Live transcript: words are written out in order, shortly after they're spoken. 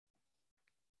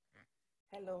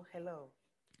Hello, hello.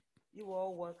 You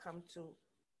all welcome to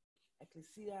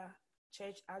Ecclesia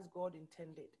Church as God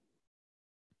intended.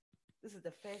 This is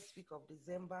the first week of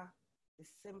December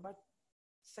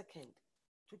 2nd,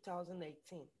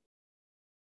 2018.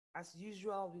 As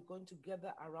usual, we're going to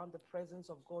gather around the presence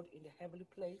of God in the heavenly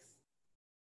place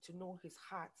to know his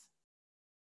heart,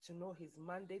 to know his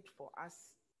mandate for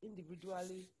us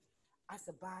individually, as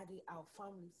a body, our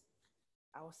families,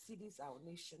 our cities, our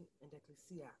nation, and the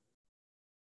Ecclesia.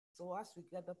 So as we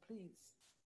gather, please,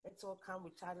 let's all come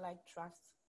with childlike trust.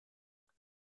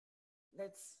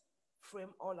 Let's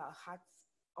frame all our hearts,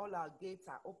 all our gates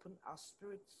are open, our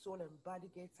spirit, soul, and body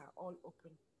gates are all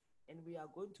open. And we are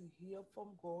going to hear from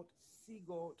God, see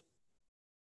God,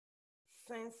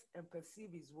 sense and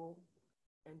perceive his will,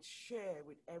 and share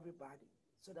with everybody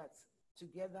so that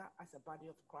together as a body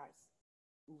of Christ,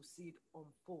 we will see it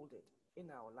unfolded in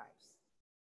our lives.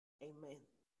 Amen.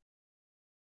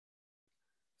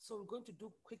 So we're going to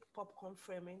do quick popcorn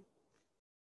framing.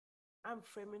 I'm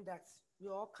framing that we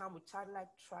all come with childlike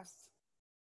trust,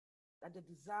 that the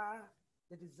desire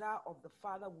of the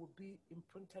Father will be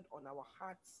imprinted on our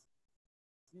hearts.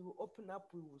 We will open up,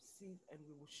 we will receive, and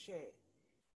we will share.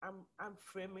 I'm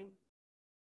framing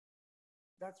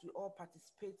that we all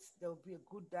participate. There will be a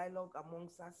good dialogue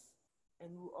amongst us,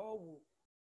 and we all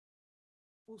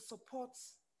will support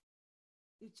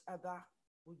each other,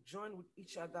 will join with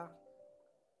each other,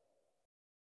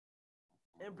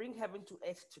 and bring heaven to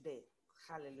earth today.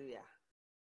 Hallelujah.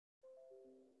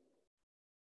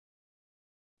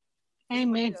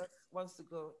 Amen. Anybody else wants to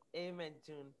go? Amen,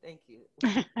 June. Thank you.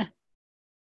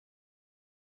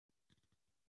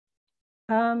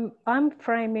 I'm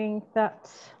framing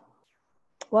that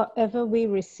whatever we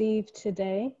receive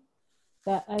today,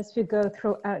 that as we go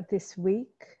throughout this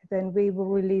week, then we will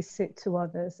release it to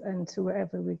others and to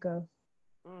wherever we go.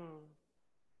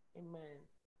 Amen.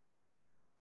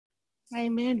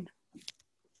 Amen.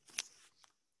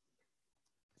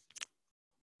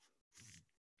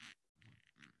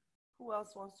 Who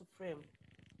else wants to frame?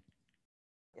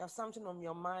 You have something on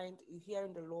your mind, you're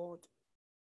hearing the Lord.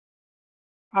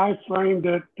 I frame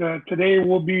that today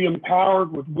we'll be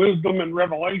empowered with wisdom and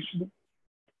revelation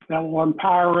that will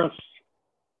empower us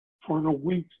for the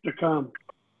weeks to come.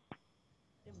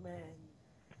 Amen.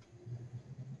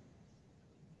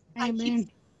 Amen.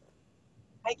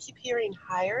 I keep hearing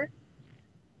higher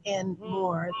and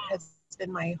more. Has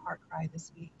been my heart cry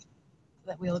this week,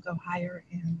 that we'll go higher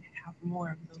and have more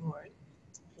of the Lord.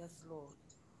 Yes, Lord.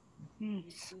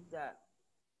 Receive that.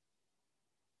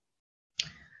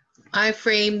 I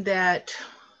frame that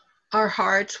our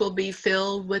hearts will be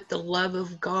filled with the love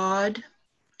of God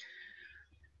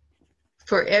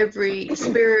for every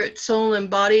spirit, soul, and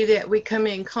body that we come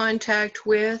in contact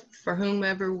with, for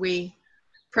whomever we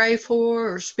pray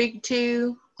for or speak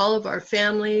to, all of our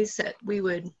families, that we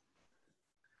would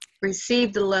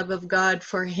receive the love of God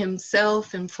for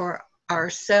himself and for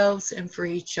ourselves and for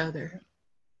each other.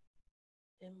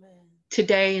 Amen.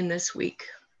 Today and this week.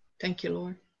 Thank you,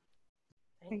 Lord.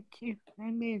 Thank you.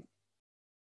 Amen.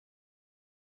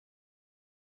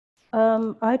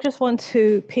 I just want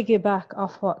to piggyback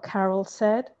off what Carol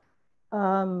said.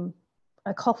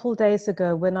 A couple days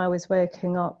ago when I was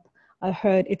waking up, I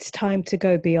heard it's time to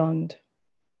go beyond.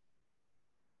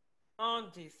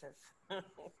 On Jesus.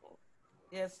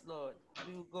 Yes, Lord.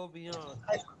 We will go beyond.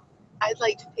 I'd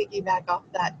like to piggyback off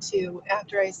that too.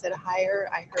 After I said higher,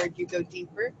 I heard you go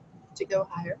deeper, to go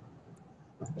higher.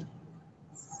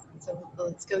 So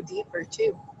let's go deeper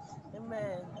too.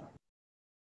 Amen.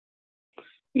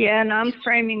 Yeah, and I'm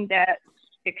framing that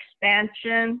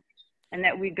expansion and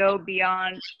that we go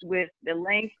beyond with the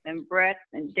length and breadth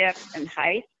and depth and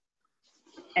height.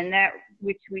 And that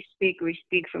which we speak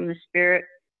from the Spirit.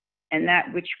 And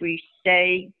that which we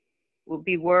say will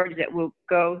be words that will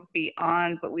go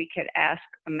beyond what we could ask,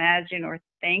 imagine, or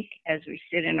think as we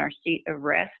sit in our seat of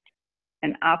rest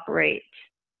and operate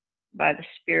by the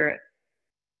Spirit.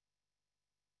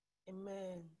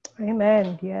 Amen.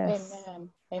 Amen. Yes. Amen.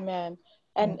 Amen.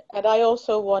 And I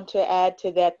also want to add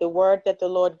to that the word that the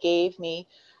Lord gave me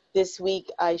this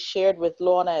week. I shared with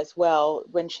Lorna as well.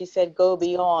 When she said go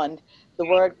beyond, the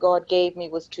word God gave me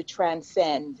was to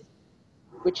transcend,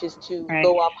 which is to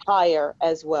go up higher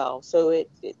as well. So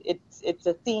it's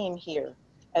a theme here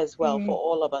as well for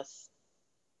all of us.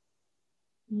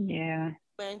 Yeah.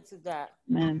 Thanks to that.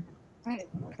 Amen.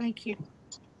 Thank you.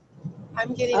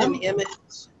 I'm getting an image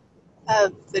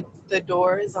of the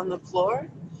doors on the floor,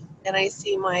 and I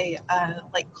see my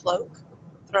like cloak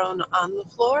thrown on the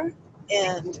floor,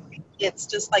 and it's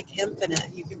just like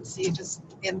infinite. You can see just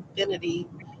infinity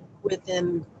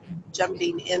within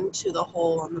jumping into the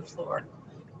hole on the floor.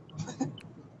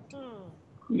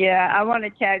 Yeah, I want to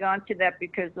tag on to that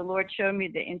because the Lord showed me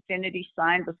the infinity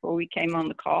sign before we came on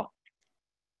the call.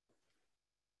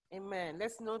 Amen.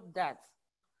 Let's note that.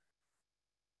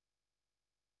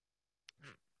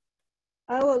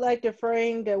 I would like to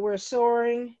frame that we're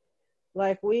soaring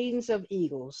like wings of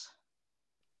eagles.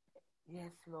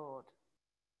 Yes, Lord.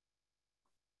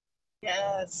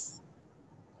 Yes.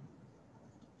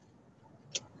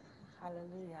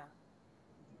 Hallelujah.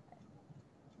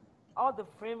 All the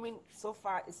framing so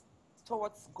far is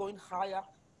towards going higher,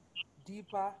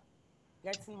 deeper,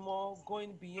 getting more,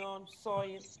 going beyond,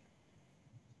 soaring,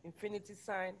 infinity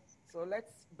sign. So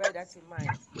let's bear that in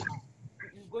mind.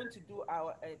 We're going to do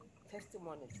our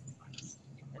testimonies,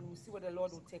 and we'll see where the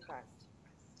Lord will take us.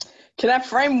 Can I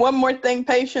frame one more thing,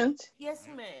 Patience? Yes,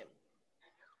 ma'am.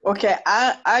 Okay,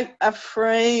 I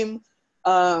frame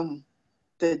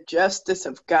the justice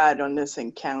of God on this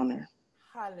encounter.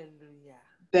 Hallelujah.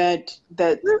 That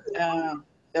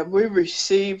we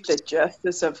receive the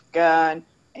justice of God.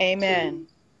 Amen.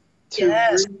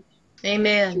 Yes.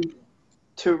 Amen.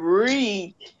 To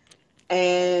read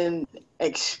and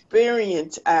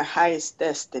experience our highest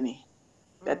destiny.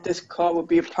 That this call will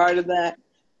be a part of that,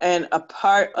 and a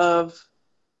part of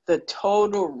the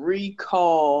total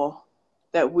recall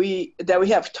that we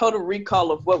have total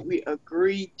recall of what we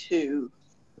agreed to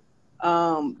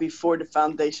before the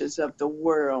foundations of the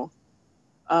world,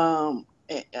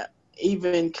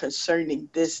 even concerning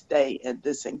this day and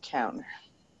this encounter.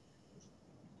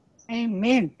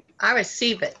 Amen. I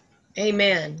receive it.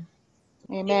 Amen.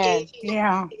 Amen.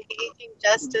 Yeah. Engaging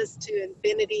justice to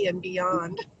infinity and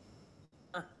beyond.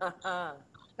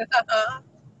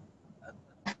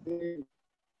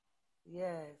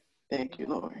 Yes. Thank you,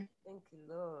 Lord. Thank you,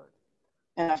 Lord.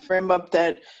 And I frame up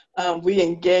that we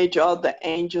engage all the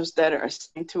angels that are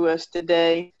assigned to us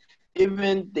today,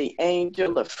 even the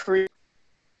angel of freedom,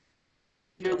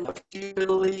 angel of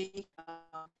jubilee,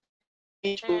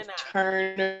 angel of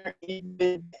Turner,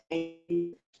 even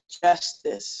angel of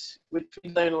justice, which we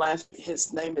learned last week.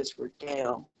 His name is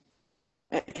Regale.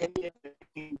 And any other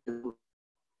angel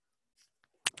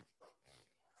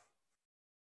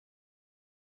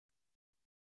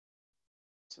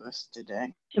to us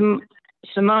today.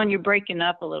 Simone, you're breaking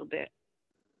up a little bit.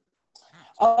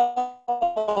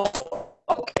 Oh,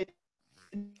 okay.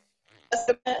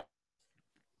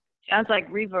 Sounds like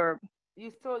reverb.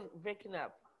 You're still breaking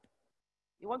up.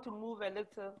 You want to move a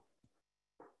little?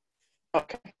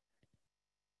 Okay.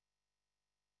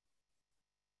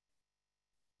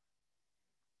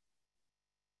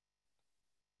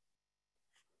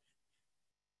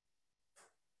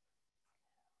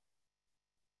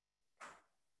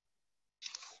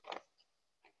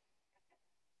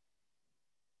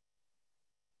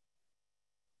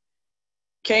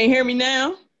 Can you hear me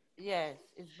now? Yes,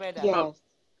 it's better. Yes. Oh,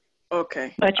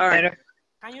 okay. Much all better. right.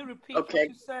 Can you repeat Okay. what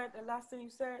you said, the last thing you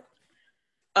said?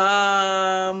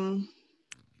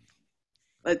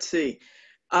 Let's see.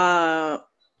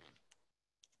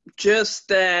 Just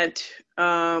that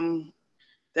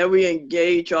that we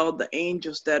engage all the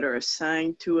angels that are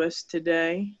assigned to us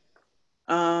today.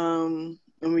 And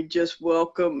we just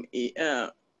welcome we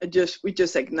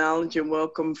just acknowledge and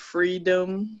welcome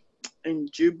freedom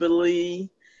and jubilee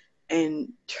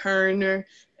and Turner,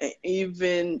 and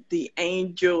even the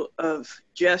angel of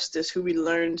justice, who we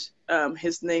learned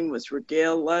his name was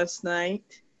Regale last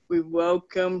night. We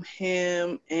welcome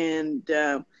him, and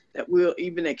that we'll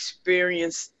even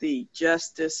experience the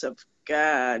justice of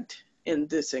God in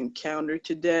this encounter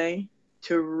today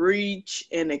to reach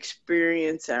and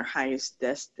experience our highest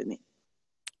destiny.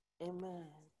 Amen.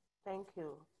 Thank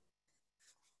you.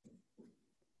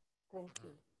 Thank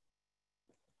you.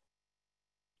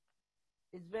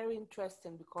 It's very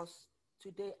interesting because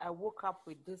today I woke up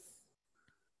with this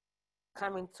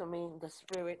coming to me in the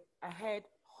spirit. I heard,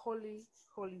 "Holy,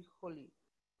 holy, holy,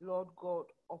 Lord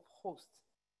God of hosts,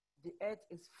 the earth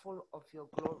is full of your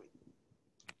glory."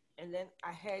 And then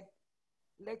I heard,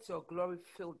 "Let your glory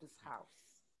fill this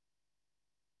house."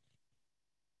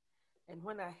 And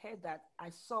when I heard that, I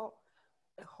saw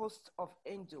a host of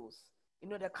angels. You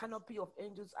know, the canopy of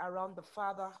angels around the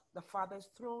Father's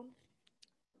throne.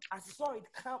 I saw it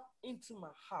come into my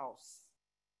house.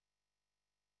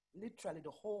 Literally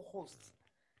the whole host.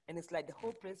 And it's like the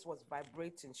whole place was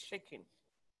vibrating, shaking.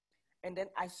 And then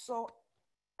I saw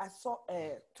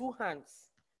two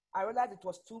hands. I realized it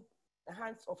was the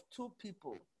hands of two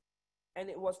people. And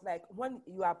it was like when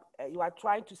you are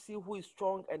trying to see who is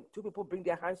strong, and two people bring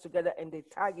their hands together and they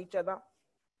tag each other.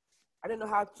 I don't know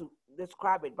how to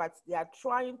describe it, but they are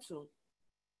trying to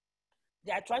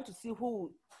see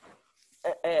who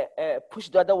push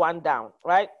the other one down,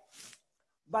 right?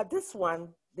 But this one,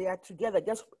 they are together,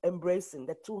 just embracing,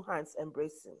 the two hands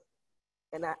embracing.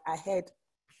 And I heard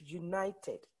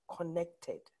united,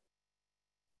 connected.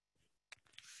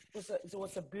 It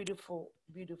was a beautiful,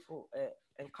 beautiful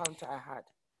encounter I had.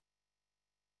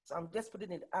 So I'm just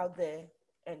putting it out there.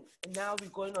 And now we're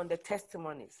going on the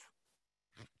testimonies.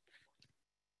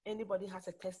 Anybody has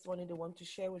a testimony they want to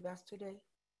share with us today?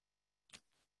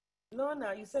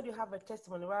 Lorna, you said you have a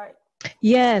testimony, right?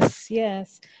 Yes.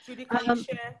 Judy, can you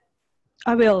share?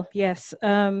 I will, yes.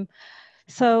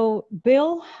 So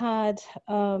Bill had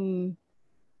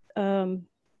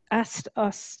asked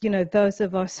us, those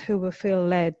of us who will feel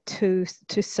led to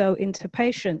sow into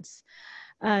patients.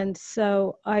 And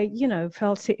so I,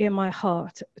 felt it in my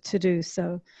heart to do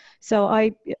so. So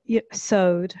I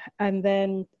sowed, and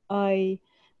then I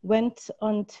went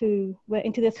into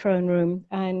the throne room,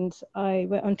 and I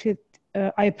went onto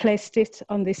I placed it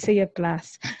on the sea of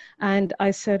glass, and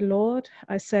I said, Lord,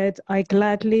 I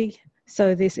gladly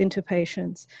sow this into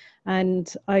patients,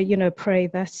 and I, pray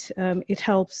that it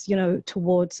helps,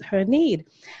 towards her need.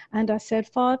 And I said,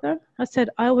 Father,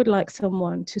 I would like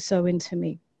someone to sow into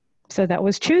me. So that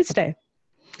was Tuesday.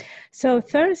 So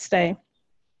Thursday,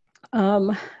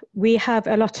 we have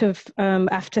a lot of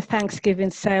after Thanksgiving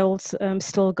sales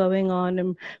still going on,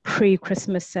 and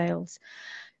pre-Christmas sales.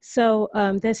 So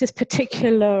there's this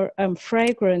particular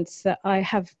fragrance that I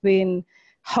have been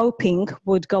hoping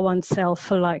would go on sale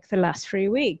for like the last 3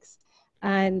 weeks.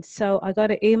 And so I got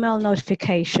an email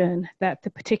notification that the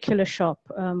particular shop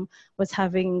was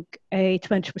having a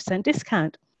 20%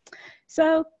 discount.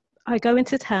 So I go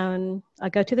into town, I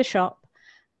go to the shop,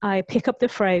 I pick up the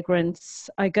fragrance,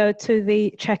 I go to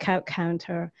the checkout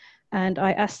counter, and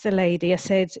I asked the lady, I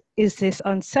said, is this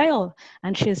on sale?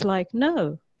 And she's like,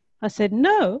 no. I said,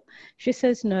 no. She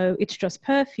says, no, it's just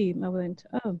perfume. I went,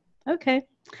 oh, okay.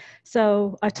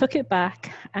 So I took it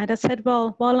back and I said,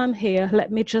 well, while I'm here,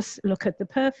 let me just look at the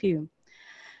perfume.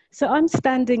 So I'm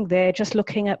standing there just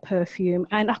looking at perfume,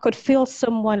 and I could feel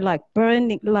someone like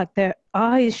burning, like their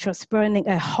eyes just burning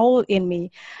a hole in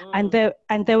me. And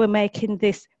they were making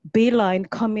this beeline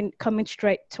coming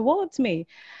straight towards me.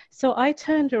 So I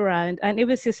turned around, and it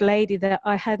was this lady that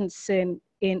I hadn't seen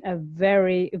in a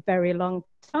very, very long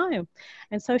time.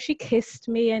 And so she kissed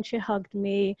me and she hugged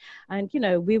me, and,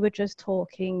 we were just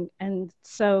talking. And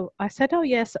so I said, oh,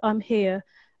 yes, I'm here.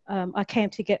 I came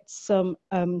to get some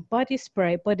body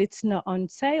spray, but it's not on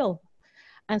sale.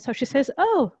 And so she says,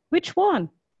 oh, which one?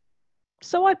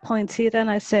 So I pointed and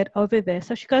I said, over there.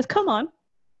 So she goes, come on.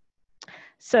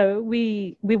 So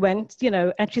we went,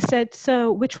 and she said,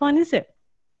 so which one is it?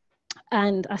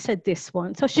 And I said, this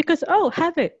one. So she goes, oh,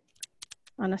 have it.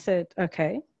 And I said,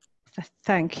 okay,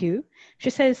 thank you. She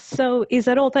says, so is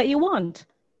that all that you want?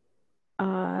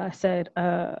 I said,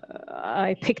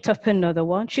 I picked up another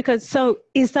one. She goes, so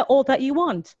is that all that you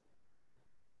want?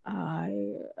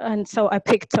 And so I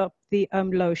picked up the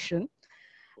lotion.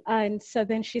 And so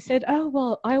then she said, oh,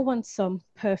 well, I want some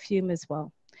perfume as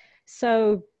well.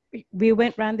 So we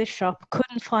went around the shop,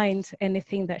 couldn't find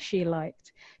anything that she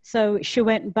liked. So she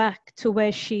went back to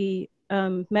where she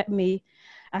met me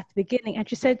at the beginning. And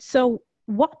she said, so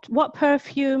what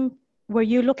perfume were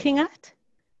you looking at?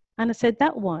 And I said,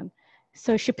 that one.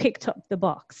 So she picked up the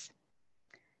box.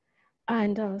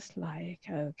 And I was like,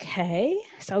 okay.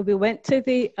 So we went to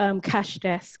the cash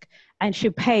desk, and she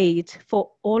paid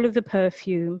for all of the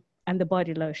perfume and the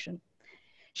body lotion.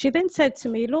 She then said to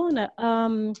me, Lorna,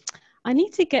 I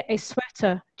need to get a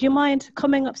sweater. Do you mind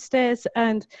coming upstairs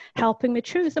and helping me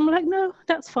choose? I'm like, no,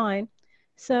 that's fine.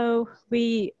 So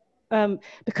we,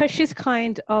 because she's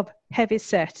kind of heavy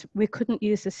set, we couldn't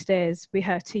use the stairs. We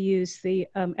had to use the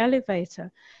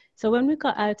elevator. So when we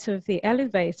got out of the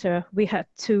elevator, we had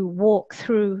to walk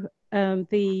through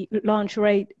the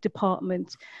lingerie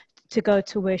department to go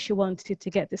to where she wanted to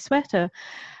get the sweater.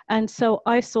 And so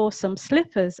I saw some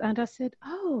slippers, and I said,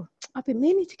 oh, I've been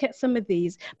meaning to get some of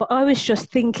these, but I was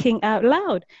just thinking out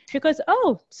loud. She goes,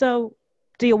 oh, so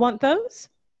do you want those?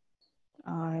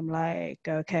 I'm like,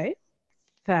 okay,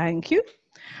 thank you.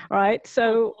 Right,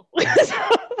 so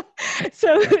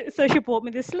so she bought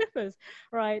me the slippers.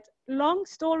 Right, long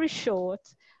story short,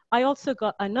 I also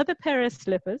got another pair of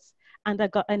slippers, and I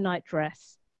got a night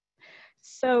dress.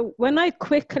 So when I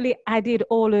quickly added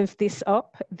all of this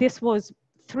up, this was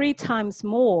 3 times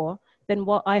more than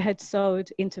what I had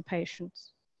sewed into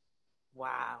patients.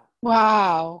 Wow.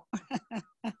 Wow.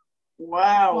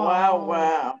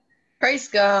 Wow. Praise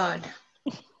God.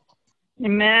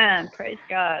 Amen. Praise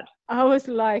God. I was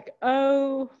like,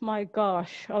 oh my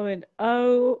gosh. I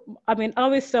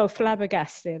was so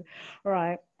flabbergasted,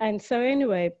 right? And so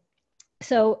anyway,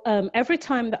 so every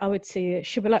time that I would see her,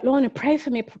 she'd be like, Lorna, pray for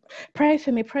me, pray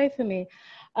for me, pray for me.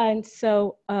 And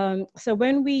so so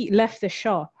when we left the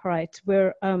shop, right,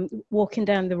 we're walking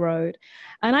down the road,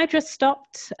 and I just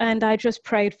stopped and I just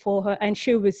prayed for her, and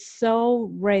she was so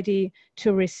ready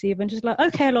to receive, and just like,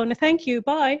 okay, Lorna, thank you,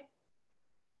 bye.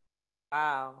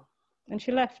 Wow. And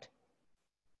she left.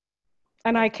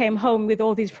 And I came home with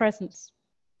all these presents.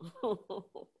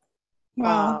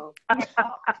 Wow.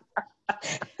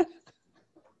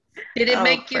 Did it Oh,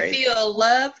 make you praise. feel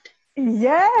loved?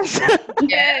 Yes.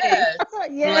 Yes.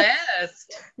 Yes.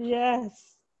 Blessed.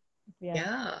 Yes. Yeah.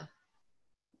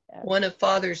 Yeah. One of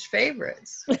Father's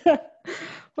favorites.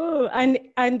 Oh,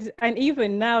 and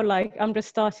even now, like, I'm just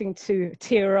starting to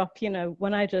tear up,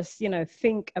 when I just,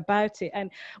 think about it.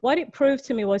 And what it proved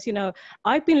to me was,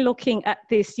 I've been looking at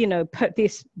this, put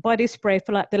this body spray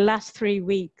for like the last 3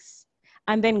 weeks.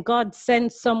 And then God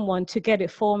sends someone to get it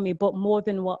for me, but more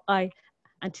than what I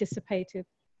anticipated.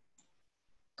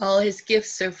 All his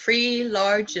gifts are free,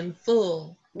 large, and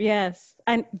full. Yes.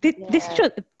 And this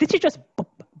is just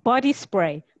body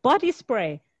spray.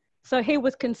 So he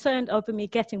was concerned over me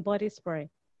getting body spray.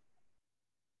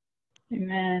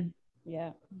 Amen.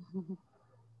 Yeah.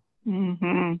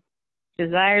 Mm-hmm.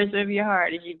 Desires of your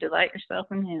heart as you delight yourself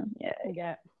in him. Yeah.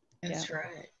 Yeah. That's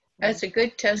right. That's a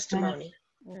good testimony.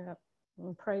 Yeah.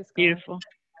 Well, praise God. Beautiful.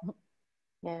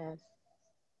 Yes.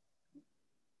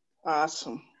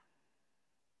 Awesome.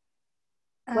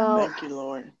 Well, Thank you,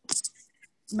 Lord.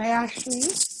 May I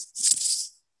speak?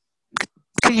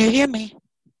 Can you hear me?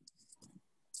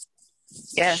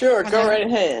 Yes. Sure, go Hello? right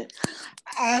ahead.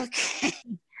 Okay.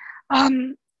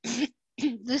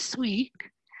 This week,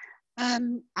 I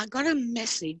got a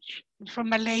message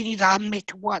from a lady that I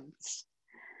met once,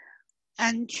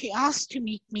 and she asked to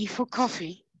meet me for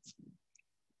coffee.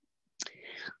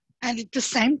 And at the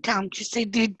same time, she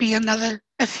said there'd be a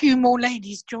few more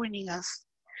ladies joining us.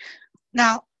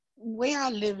 Now, where I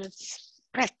live, it's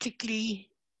practically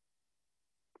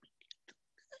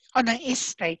on an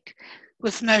estate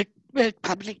with no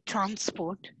public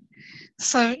transport.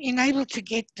 So in able to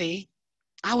get there,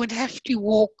 I would have to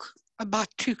walk about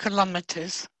 2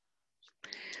 kilometers.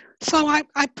 So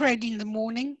I prayed in the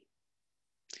morning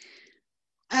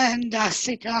and I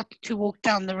set out to walk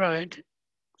down the road.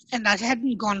 And I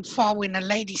hadn't gone far when a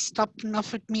lady stopped and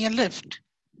offered me a lift,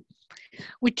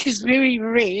 which is very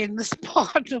rare in this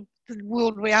part of the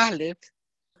world where I live.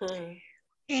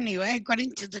 Anyway, I got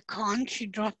into the car and she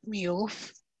dropped me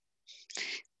off.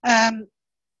 I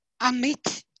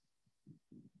met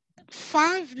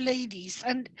 5 ladies,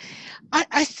 and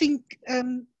I think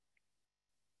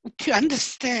to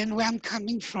understand where I'm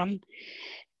coming from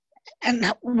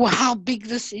and how big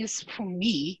this is for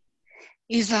me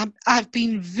is I've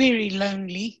been very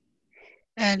lonely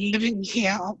and living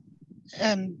here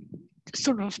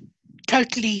sort of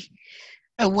totally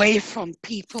away from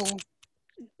people,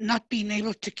 not being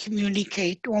able to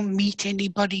communicate or meet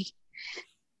anybody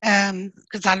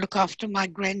because I look after my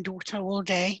granddaughter all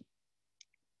day.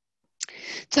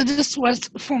 So this was,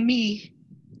 for me,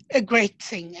 a great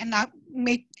thing. And I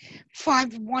met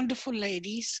 5 wonderful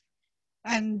ladies,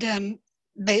 and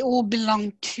they all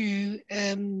belong to,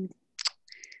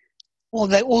 or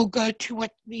they all go to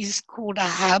what is called a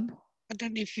hub. I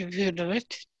don't know if you've heard of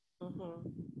it.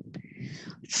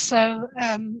 So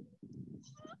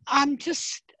I'm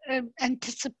just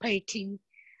anticipating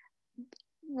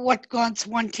what God's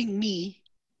wanting me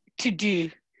to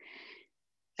do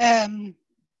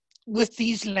with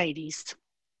these ladies.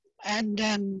 And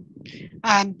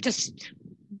I'm just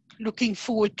looking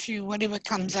forward to whatever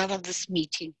comes out of this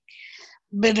meeting.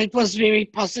 But it was very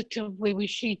positive where we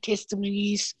shared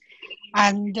testimonies,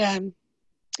 and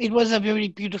it was a very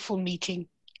beautiful meeting.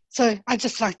 So I'd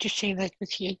just like to share that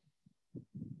with you.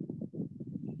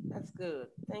 That's good.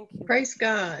 Thank you. Praise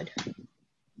God.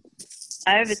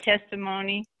 I have a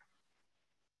testimony.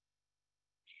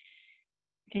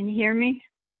 Can you hear me?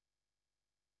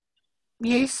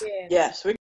 Yes. Yes.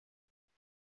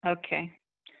 Okay.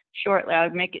 Shortly, I'll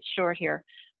make it short here.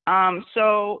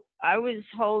 So I was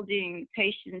holding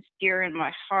Patience dear in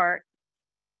my heart,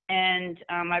 and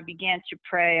I began to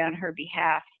pray on her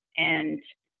behalf. And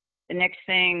the next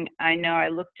thing I know, I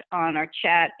looked on our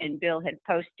chat, and Bill had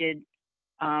posted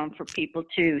for people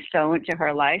to sow into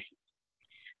her life.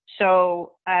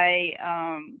 So I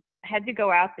had to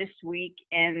go out this week,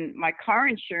 and my car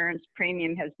insurance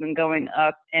premium has been going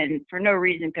up, and for no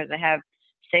reason, because I have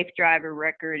safe driver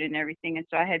record and everything. And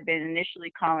so I had been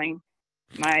initially calling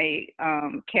my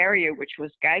carrier, which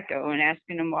was Geico, and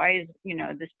asking them why is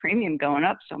this premium going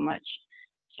up so much.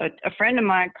 So a friend of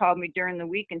mine called me during the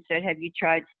week and said, "Have you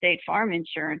tried State Farm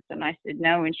Insurance?" And I said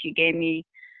no, and she gave me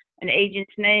an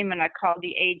agent's name, and I called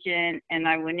the agent, and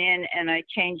I went in and I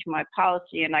changed my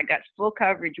policy, and I got full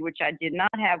coverage, which I did not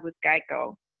have with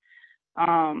Geico,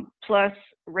 plus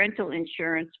rental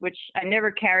insurance, which I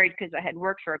never carried because I had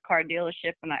worked for a car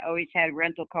dealership and I always had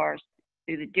rental cars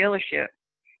through the dealership.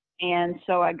 And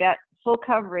so I got full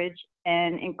coverage,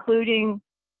 and including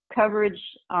coverage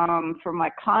for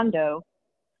my condo.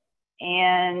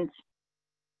 And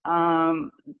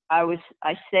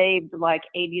I saved like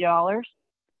 $80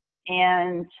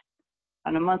 and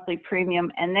on a monthly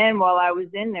premium. And then while I was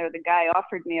in there, the guy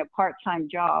offered me a part-time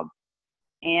job.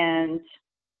 And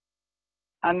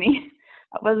I mean,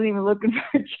 I wasn't even looking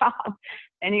for a job.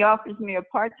 And he offers me a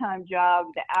part-time job.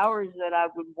 The hours that I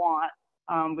would want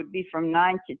would be from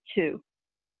 9 to 2.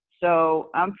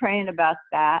 So I'm praying about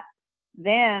that.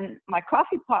 Then my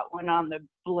coffee pot went on the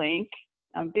blink.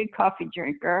 I'm a big coffee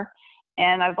drinker.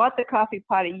 And I bought the coffee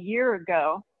pot a year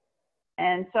ago.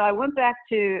 And so I went back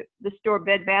to the store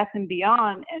Bed Bath &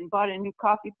 Beyond and bought a new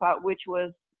coffee pot, which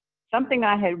was something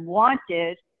I had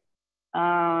wanted.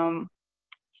 So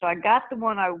I got the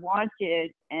one I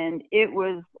wanted, and it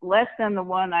was less than the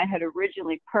one I had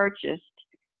originally purchased.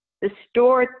 The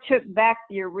store took back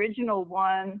the original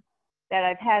one that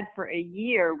I've had for a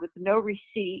year with no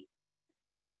receipt.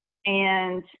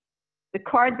 And the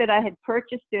card that I had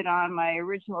purchased it on, my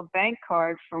original bank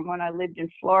card from when I lived in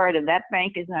Florida, that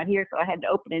bank is not here, so I had to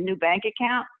open a new bank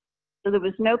account. So there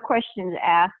was no questions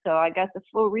asked. So I got the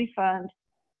full refund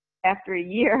after a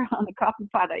year on the coffee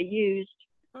pot I used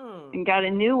and got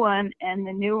a new one. And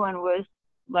the new one was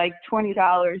like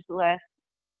 $20 less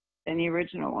than the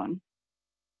original one.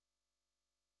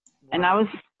 Wow. And I was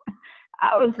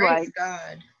Praise like,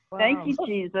 God. Thank you,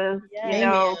 Jesus. Yes. You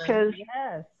know, because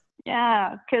Yes.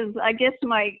 yeah, because I guess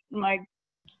my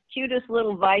cutest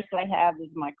little vice I have is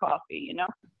my coffee, you know.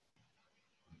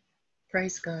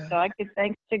 Praise God. So I give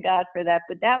thanks to God for that.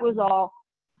 But that was all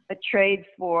a trade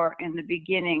for, in the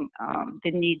beginning,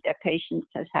 the need that Patience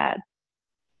has had.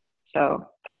 So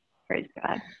praise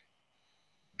God.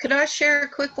 Could I share a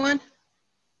quick one?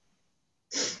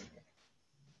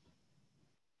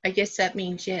 I guess that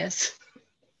means yes.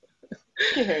 I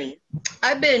can hear you.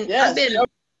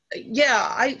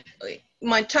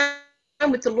 My time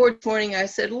with the Lord this morning, I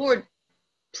said, Lord,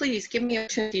 please give me an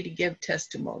opportunity to give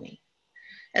testimony.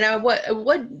 And I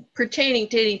wasn't pertaining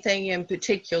to anything in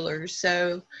particular.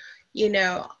 So, you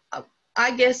know,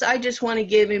 I guess I just want to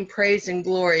give him praise and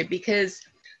glory, because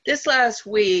this last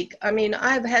week, I mean,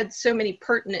 I've had so many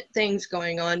pertinent things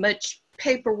going on, much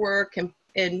paperwork and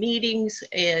meetings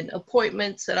and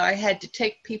appointments that I had to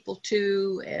take people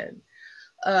to, and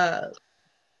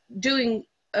doing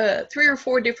 3 or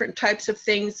 4 different types of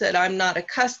things that I'm not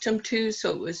accustomed to,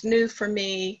 so it was new for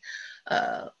me,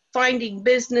 finding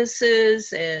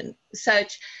businesses and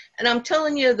such. And I'm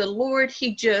telling you, the Lord,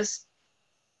 he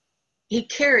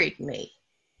carried me.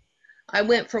 I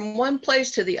went from one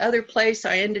place to the other place.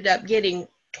 I ended up getting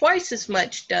twice as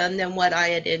much done than what I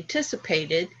had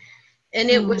anticipated, and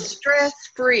it was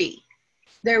stress-free.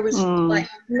 There was like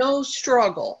no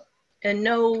struggle, and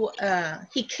no,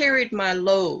 he carried my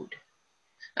load.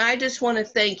 I just want to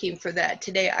thank him for that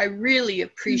today. I really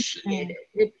appreciate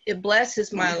it. It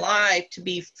blesses my life to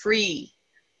be free,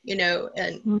 you know,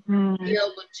 and be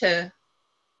able to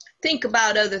think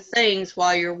about other things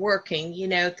while you're working, you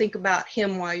know, think about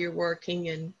him while you're working.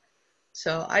 And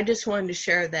so I just wanted to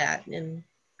share that, and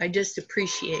I just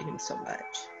appreciate him so much.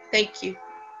 Thank you.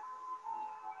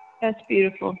 That's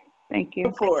beautiful. Thank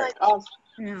you. For it. Awesome.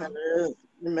 Yeah.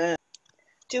 Amen.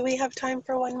 Do we have time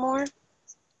for one more?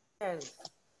 Yes.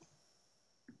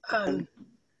 A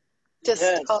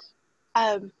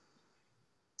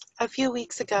few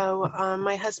weeks ago,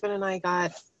 my husband and I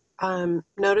got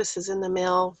notices in the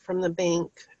mail from the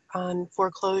bank on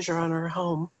foreclosure on our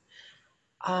home.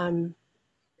 And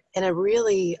it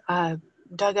really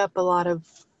dug up a lot of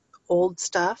old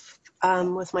stuff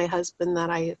with my husband that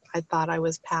I thought I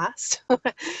was past.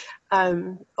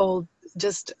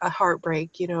 Just a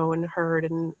heartbreak, you know, and hurt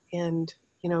and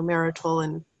you know, marital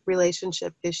and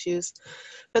relationship issues.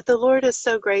 But the Lord is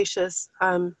so gracious.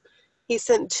 He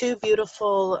sent 2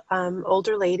 beautiful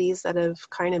older ladies that have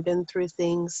kind of been through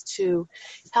things to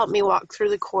help me walk through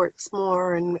the courts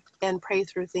more and pray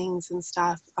through things and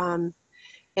stuff, and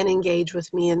engage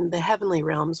with me in the heavenly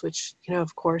realms, which, you know,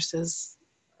 of course is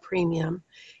premium.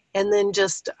 And then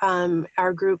just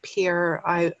our group here,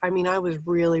 I mean, I was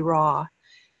really raw,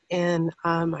 and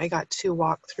I got to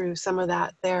walk through some of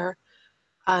that there.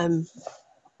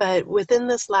 But within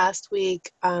this last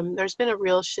week, there's been a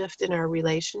real shift in our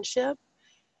relationship.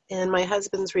 And my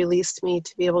husband's released me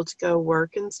to be able to go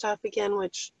work and stuff again,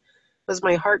 which was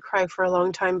my heart cry for a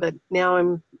long time. But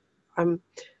now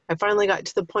I finally got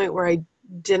to the point where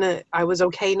I was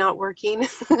okay not working.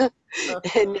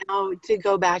 And now to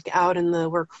go back out in the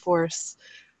workforce,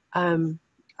 I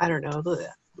don't know,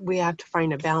 we have to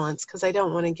find a balance, because I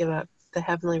don't want to give up the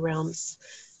heavenly realms,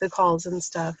 the calls and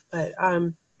stuff. But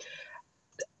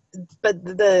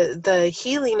the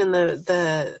healing and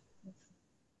the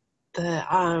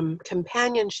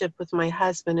companionship with my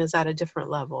husband is at a different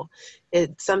level.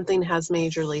 Something has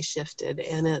majorly shifted,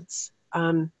 and it's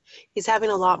he's having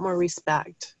a lot more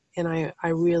respect, and I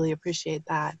really appreciate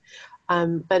that.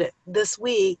 But this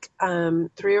week, 3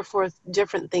 or 4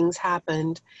 different things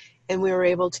happened, and we were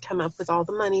able to come up with all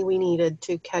the money we needed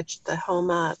to catch the home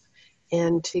up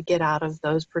and to get out of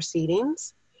those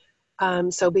proceedings.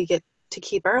 So we get to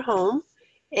keep our home.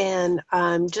 And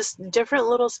just different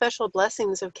little special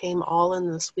blessings have came all in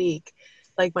this week.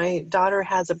 Like, my daughter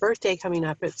has a birthday coming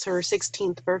up. It's her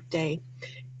 16th birthday.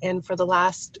 And for the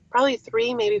last probably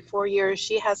 3, maybe 4 years,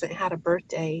 she hasn't had a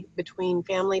birthday, between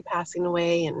family passing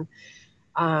away and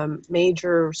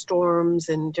major storms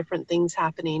and different things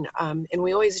happening. And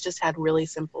we always just had really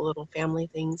simple little family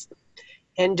things.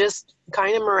 And just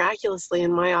kind of miraculously,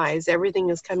 in my eyes, everything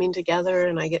is coming together,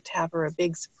 and I get to have her a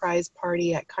big surprise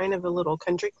party at kind of a little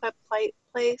country club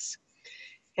place.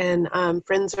 And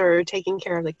friends are taking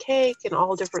care of the cake and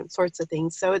all different sorts of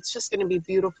things. So it's just going to be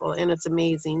beautiful, and it's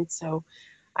amazing. So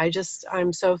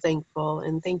I'm so thankful,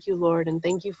 and thank you, Lord, and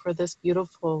thank you for this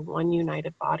beautiful one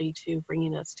united body too,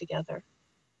 bringing us together.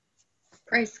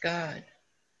 Praise God.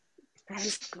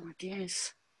 Praise God,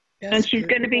 yes. And she's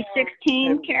going to be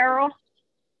 16, Carol?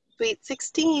 Sweet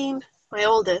 16, my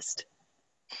oldest.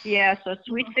 Yeah, so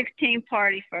sweet 16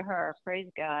 party for her.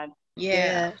 Praise God.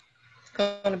 Yeah. It's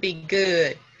going to be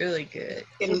good. Really good.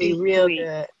 It's going to be real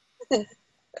good.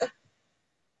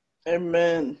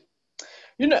 Amen.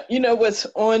 You know what's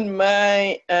on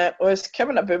what's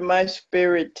coming up in my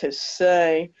spirit to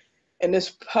say, and it's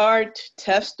part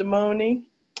testimony,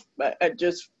 but I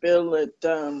just feel it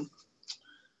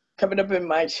coming up in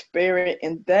my spirit,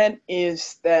 and that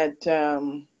is that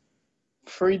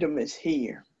freedom is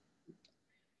here.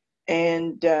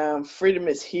 And freedom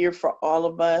is here for all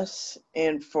of us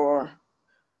and for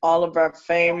all of our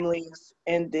families,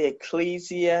 and the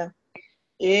Ecclesia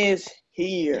is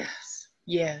here.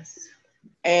 Yes.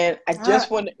 And I just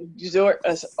want to exhort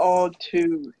us all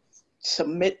to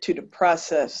submit to the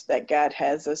process that God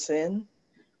has us in,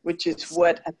 which is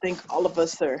what I think all of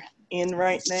us are in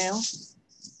right now.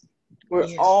 We're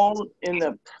all in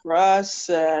the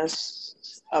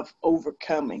process of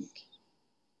overcoming.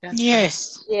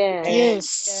 Yes.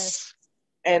 Yes.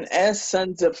 And as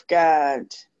sons of God,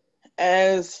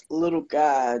 as little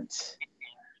gods,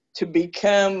 to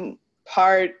become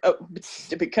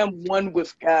one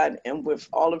with God and with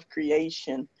all of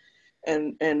creation,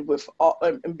 and with all,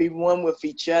 and be one with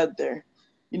each other.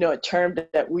 You know, a term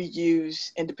that we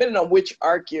use, and depending on which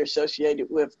arc you're associated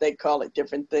with, they call it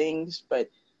different things. But,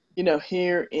 you know,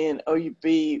 here in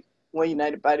OUB, One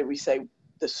United Body, we say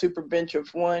the super bench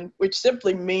of one, which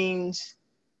simply means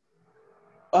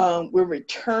we're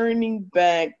returning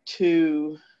back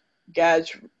to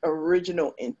God's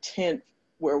original intent,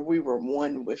 where we were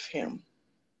one with Him.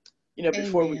 You know,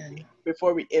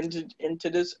 before we entered into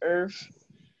this earth.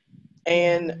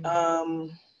 And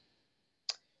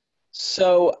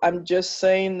so I'm just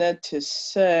saying that to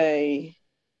say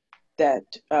that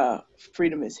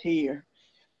freedom is here.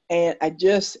 And I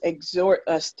just exhort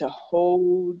us to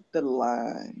hold the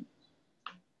line.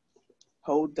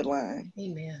 Hold the line.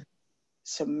 Amen.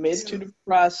 Submit to the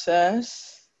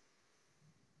process.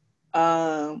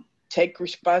 Take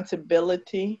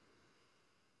responsibility.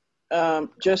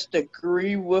 Just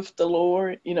agree with the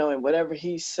Lord, you know, in whatever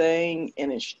He's saying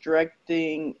and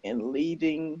instructing and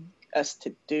leading us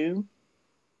to do.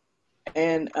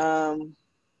 And,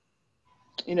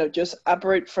 you know, just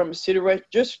operate from a situation,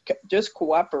 just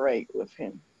cooperate with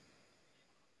Him.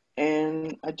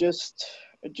 And I just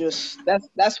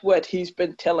that's what He's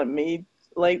been telling me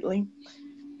lately.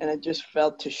 And I just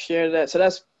felt to share that. So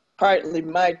that's partly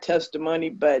my testimony,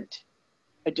 but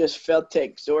I just felt to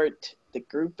exhort the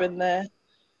group in that.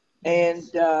 And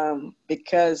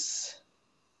because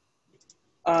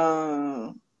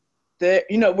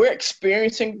you know, we're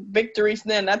experiencing victories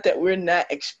now, not that we're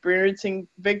not experiencing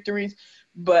victories,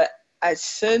 but I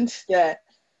sense that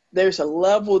there's a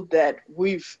level that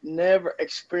we've never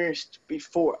experienced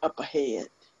before up ahead.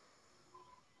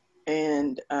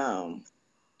 And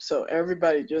so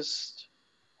everybody just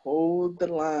hold the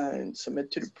line,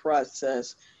 submit to the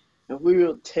process, and we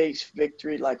will taste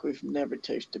victory like we've never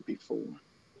tasted before.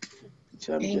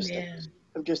 So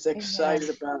I'm just excited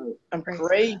about it. I'm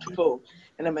grateful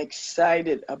and I'm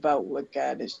excited about what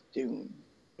God is doing.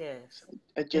 Yes. So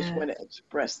I just want to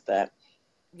express that.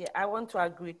 Yeah, I want to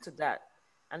agree to that.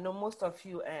 I know most of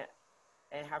you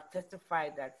have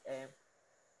testified that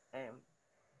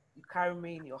you carry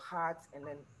me in your heart, and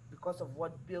then because of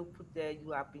what Bill put there,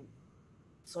 you have been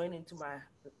sowing into my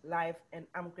life, and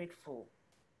I'm grateful.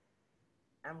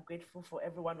 I'm grateful for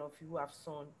every one of you who have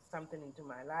sown something into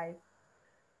my life,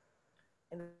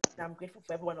 and I'm grateful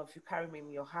for every one of you carrying me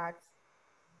in your heart.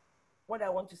 What I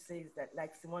want to say is that,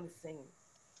 like Simone is saying,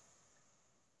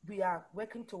 we are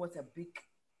working towards a big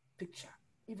picture,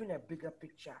 even a bigger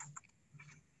picture.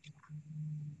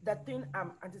 The thing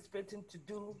I'm anticipating to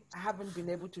do, I haven't been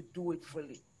able to do it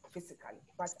fully, physically,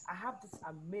 but I have this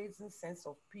amazing sense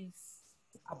of peace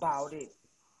about it.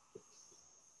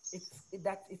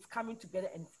 It's coming together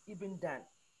and it's even done.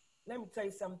 Let me tell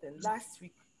you something. Last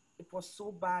week, it was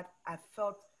so bad. I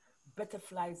felt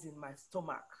butterflies in my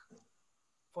stomach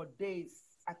for days.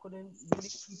 I couldn't really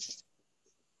eat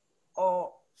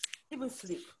or even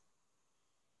sleep.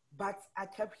 But I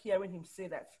kept hearing him say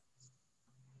that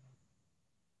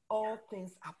all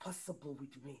things are possible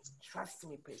with me. Trust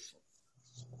me, patience.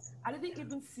 I didn't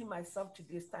even see myself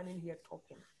today standing here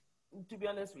talking, to be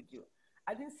honest with you.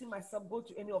 I didn't see myself go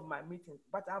to any of my meetings,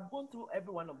 but I've gone through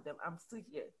every one of them. I'm still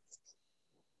here.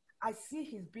 I see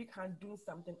his big hand doing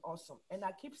something awesome. And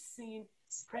I keep seeing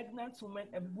pregnant women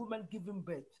and women giving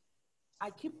birth. I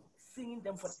keep seeing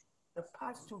them for the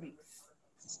past 2 weeks.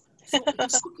 So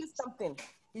he's cooking something.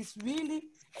 He's really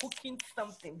cooking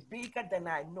something bigger than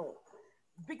I know,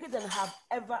 bigger than I have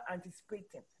ever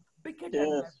anticipated, bigger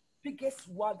than my biggest,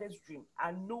 wildest dream.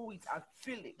 I know it. I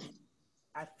feel it.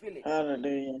 I feel it.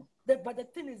 Hallelujah. But the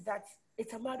thing is that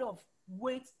it's a matter of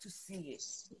wait to see it.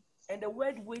 And the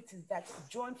word wait is that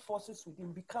join forces with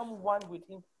him, become one with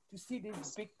him to see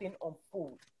this big thing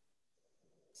unfold.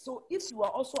 So if you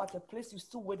are also at a place you're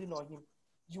still waiting on him,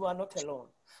 you are not alone.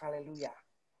 Hallelujah.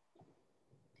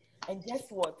 And guess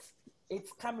what?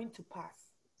 It's coming to pass.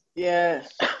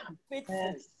 Yes. Faithful.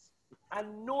 Yes. I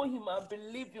know him. I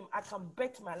believe him. I can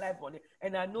bet my life on it.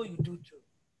 And I know you do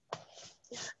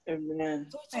too. Amen.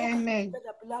 So it's all coming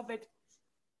together, beloved.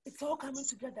 It's all coming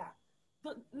together.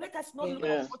 Let us not look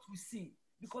at what we see,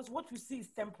 because what we see is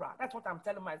temporal. That's what I'm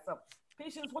telling myself.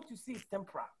 Patience, what you see is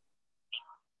temporal.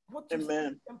 What you see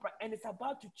is temporal, and it's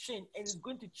about to change, and it's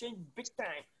going to change big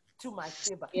time to my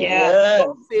favor. Yes.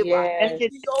 Your favor.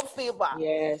 Yes. Your favor.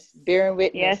 Yes. Bearing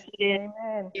witness. Yes, it is.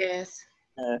 Amen. Yes.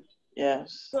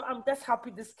 Yes. So I'm just happy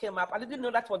this came up. I didn't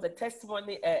know that was a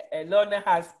testimony Lorna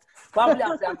has. Probably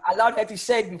I've allowed her to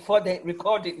share it before the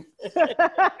recording.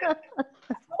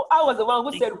 I was the one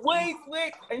who said, wait,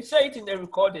 and share it in the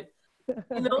recording.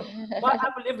 You know, but I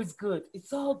believe it's good.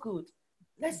 It's all good.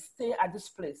 Let's stay at this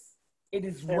place. It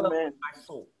is well with my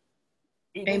soul.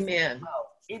 Amen. Is well.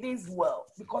 It is well,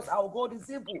 because our God is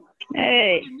able.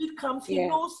 Hey. When the need comes, he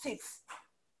knows it.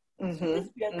 So let's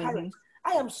be encouraged.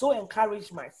 I am so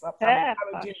encouraged myself. I'm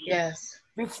encouraging you. Yes.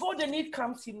 Before the need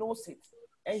comes, he knows it.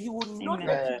 And he will not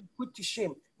let you be put to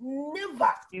shame.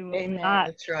 Never. Amen.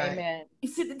 That's right. Amen. You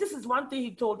see, this is one thing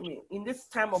he told me in this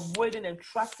time of waiting and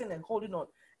trusting and holding on.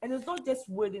 And it's not just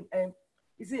waiting. And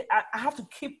you see, I have to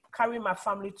keep carrying my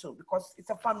family too, because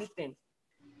it's a family thing.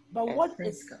 But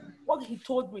what he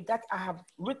told me that I have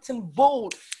written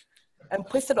bold and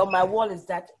pasted on my wall is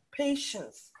that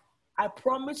patience. I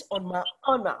promise on my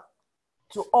honor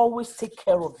to always take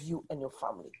care of you and your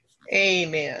family.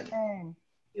 Amen. Amen.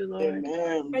 You, Lord.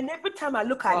 Amen. And every time I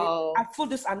look at it, I feel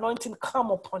this anointing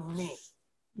come upon me.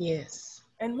 Yes.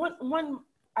 And when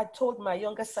I told my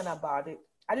younger son about it,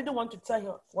 I didn't want to tell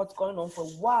him what's going on for a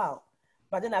while.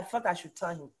 But then I felt I should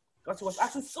tell him, because he was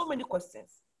asking so many questions.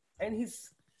 And he's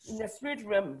in the spirit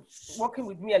realm, working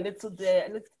with me a little there,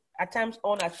 at times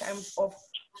on, at times off.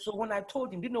 So when I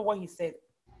told him, do you know what he said?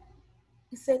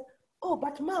 He said, oh,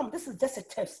 but Mom, this is just a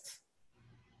test.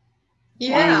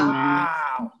 Yeah.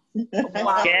 Wow.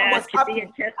 Wow. Yeah, I was to happy. be a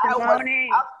testimony.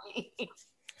 I was happy.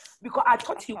 Because I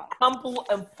thought he would crumble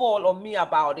and fall on me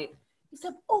about it. He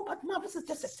said, oh, but Mom, this is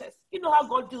just a test. You know how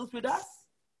God deals with us?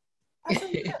 I said,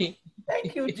 yeah.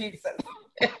 Thank you, Jesus.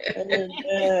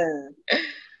 Amen.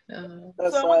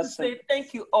 That's So I want to awesome. say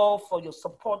thank you all for your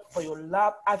support, for your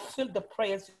love. I feel the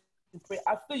prayers you pray.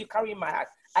 I feel you carry in my heart.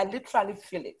 I literally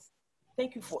feel it.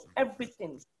 Thank you for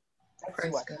everything that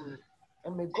you are doing.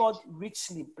 And may God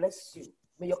richly bless you.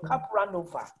 May your cup run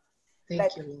over.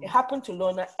 Thank you, Lord. It happened to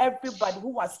Lorna. Everybody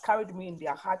who has carried me in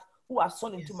their heart, who are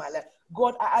sown into my life.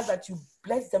 God, I ask that you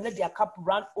bless them, let their cup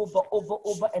run over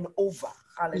and over.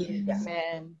 Hallelujah.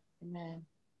 Amen. Amen.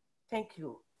 Thank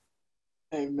you.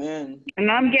 Amen.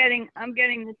 And I'm getting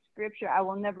the scripture, I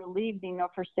will never leave thee nor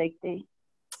forsake thee.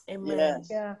 Amen. Yes.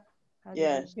 Yeah.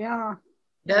 Yes. Yeah.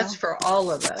 That's for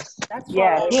all of us. That's for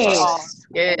Yes, all of for us. all.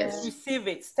 Yes. Receive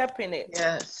it. Step in it.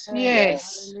 Yes.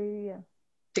 Yes. Hallelujah.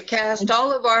 To cast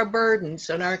all of our burdens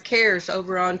and our cares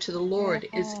over onto the Lord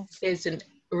is a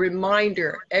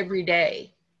reminder every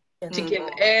day to give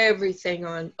everything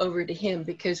on over to Him,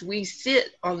 because we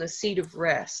sit on the seat of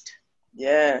rest.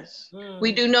 Yes.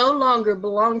 We do no longer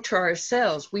belong to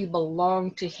ourselves. We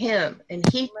belong to Him, and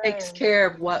He takes care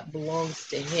of what belongs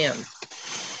to Him.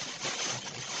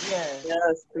 Yes.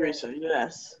 Yes, Teresa.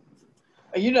 Yes.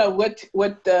 You know what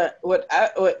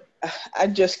I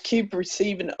just keep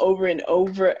receiving over and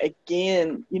over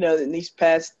again, you know, in these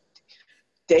past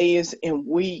days and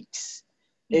weeks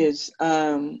is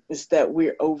that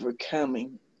we're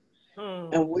overcoming.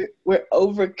 And we're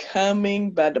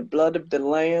overcoming by the blood of the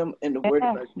Lamb and the word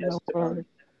of our testimony.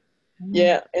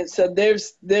 Yeah, and so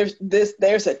there's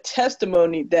a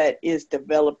testimony that is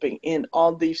developing in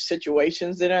all these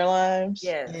situations in our lives.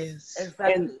 Yes.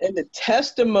 Exactly. And the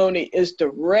testimony is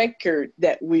the record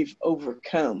that we've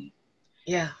overcome.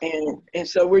 Yeah. And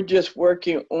so we're just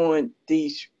working on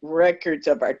these records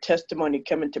of our testimony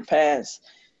coming to pass.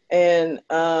 And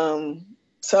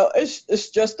so it's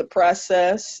just a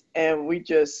process, and we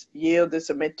just yield and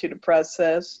submit to the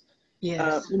process.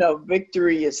 Yes. You know,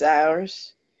 victory is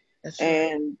ours. That's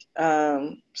and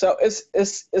so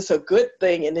it's a good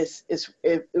thing, and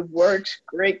it works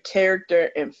great character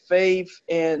and faith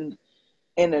and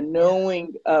a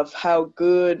knowing of how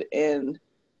good and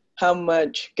how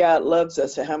much God loves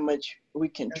us and how much we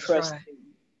can trust Him.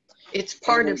 It's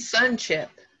part of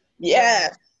sonship.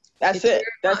 Yeah, that's it.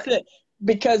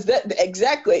 Because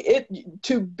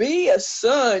to be a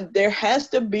son, there has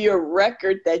to be a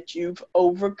record that you've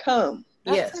overcome.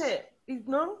 That's it. You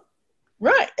know?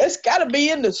 Right. It's got to be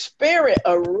in the spirit,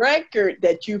 a record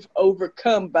that you've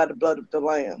overcome by the blood of the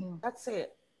Lamb. That's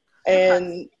it.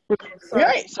 And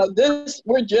right. So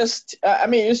we're just,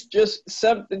 it's just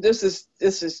something, this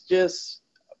is just,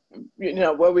 you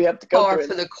know, what we have to go through.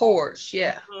 For the course.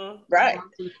 Yeah. Right.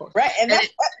 Right. And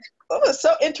it was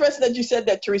so interesting that you said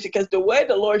that, Teresa, because the way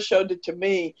the Lord showed it to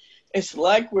me, it's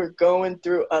like we're going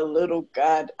through a little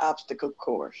God obstacle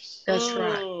course. That's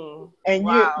right. And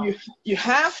you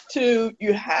have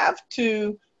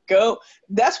to go.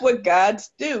 That's what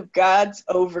God's do. God's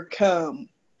overcome.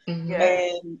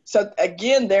 And so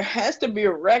again, there has to be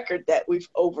a record that we've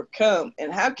overcome.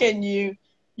 And how can you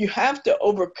have to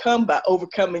overcome by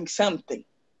overcoming something.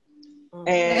 And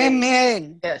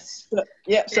amen. Yes.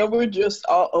 So we're just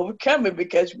all overcoming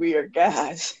because we are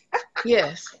guys.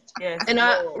 Yes. Yes. And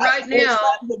right we're now,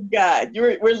 sons of God.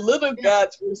 We're little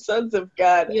gods. We're sons of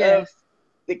God of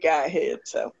the Godhead.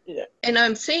 So yeah. And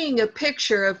I'm seeing a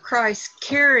picture of Christ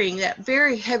carrying that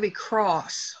very heavy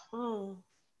cross.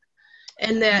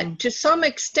 And that to some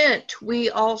extent we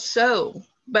also,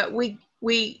 but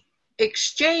we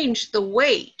exchange the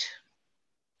weight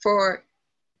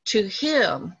to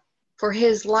Him for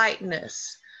His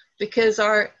lightness, because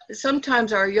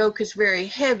sometimes our yoke is very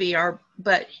heavy,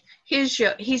 but His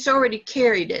yoke, He's already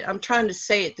carried it. I'm trying to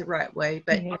say it the right way,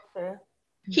 but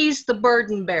He's the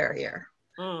burden bearer.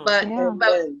 But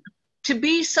to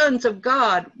be sons of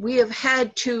God, we have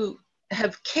had to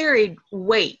have carried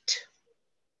weight.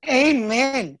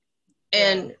 Amen.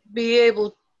 And be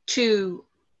able to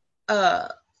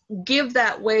give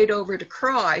that weight over to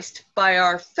Christ by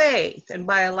our faith and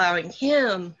by allowing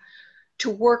Him to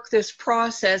work this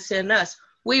process in us.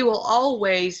 We will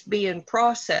always be in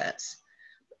process.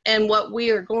 And what we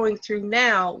are going through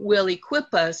now will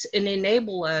equip us and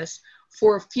enable us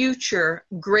for future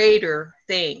greater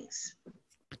things.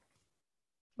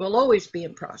 We'll always be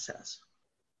in process.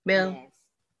 Well,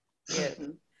 yes.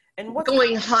 And what's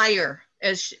going higher,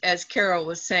 as Carol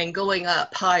was saying, going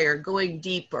up higher, going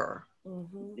deeper.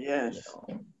 Yes.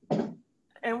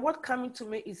 And what coming to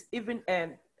me is even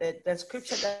the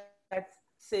scripture that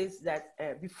says that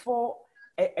before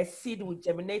a seed will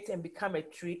germinate and become a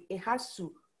tree, it has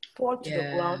to fall to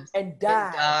the ground and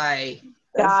die.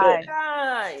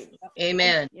 Die.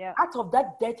 Amen. And out of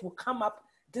that death will come up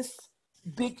this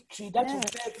big tree that will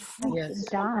bear fruit.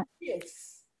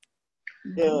 Yes.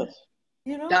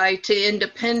 You know? Die to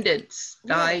independence.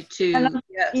 Die to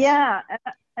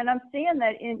and I'm seeing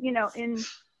that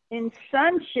in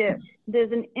sonship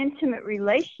there's an intimate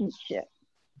relationship.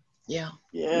 You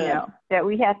know, that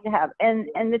we have to have. And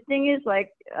the thing is,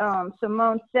 like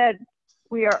Simone said,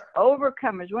 We are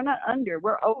overcomers. We're not under.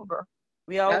 We're over.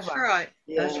 We are That's over. right.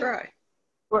 Yeah. That's right.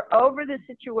 We're over the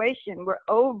situation. We're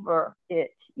over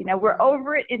it. You know, we're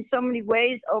over it in so many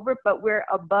ways, but we're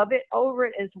above it, over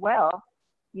it as well.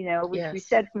 You know, which we Yes.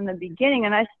 said from the beginning.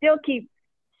 And I still keep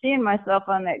seeing myself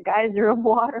on that geyser of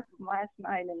water from last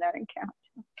night in that encounter.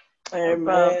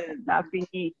 Above, Amen. not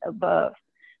beneath, above.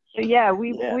 So yeah,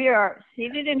 we are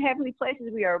seated in heavenly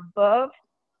places. We are above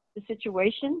the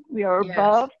situation. We are Yes.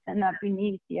 above and not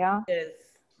beneath. Yeah. Yes.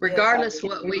 Regardless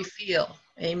what we feel.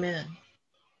 Amen.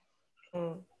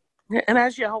 Mm. And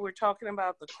as y'all were talking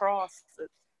about the cross, that,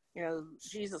 you know,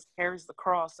 Jesus carries the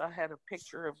cross. I had a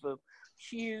picture of a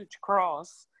huge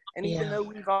cross. And even Yeah. though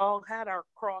we've all had our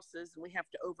crosses and we have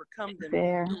to overcome them,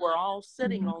 There. we were all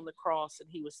sitting on the cross and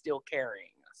he was still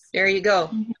carrying us. There you go.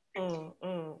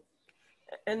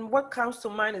 And what comes to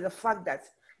mind is the fact that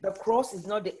the cross is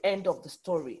not the end of the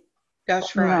story.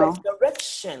 That's right. No.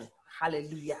 Resurrection.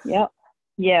 Hallelujah. Yep.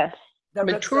 Yes. The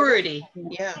Maturity.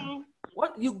 resurrection. Yeah.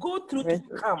 What you go through to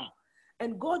come.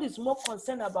 And God is more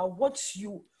concerned about what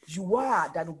you are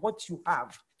than what you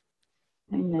have.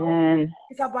 Amen.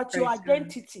 It's about your Praise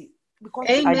identity. Because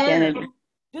Amen. Identity.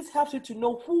 this helps you to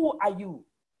know who are you.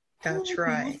 That's Who do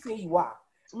right. you say you are?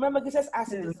 Remember, Jesus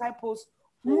asked the disciples,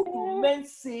 who do men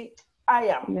say I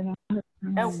am?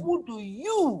 And who do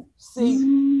you say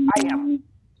I am?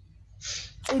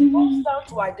 It goes down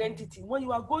to identity. When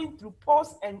you are going through,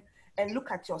 pause and look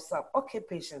at yourself. Okay,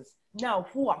 patience. Now,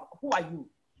 who are you?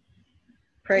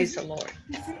 Praise the Lord.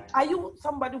 Are you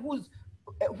somebody who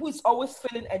is always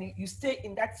failing and you stay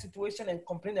in that situation and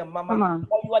complain and mama?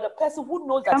 Or you are the person who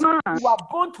knows that you are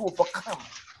born to overcome.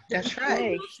 That's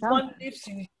right. One lives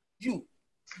in you.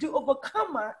 The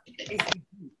overcomer is with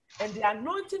you. And the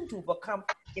anointing to overcome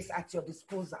is at your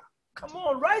disposal. Come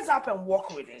on, rise up and walk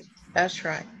with it. That's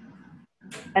right.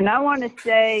 And I want to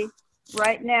say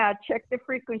right now, check the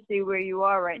frequency where you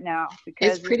are right now.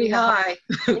 Because It's pretty high.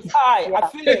 It's high. Yeah. I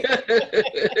feel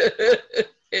it.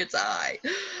 It's high.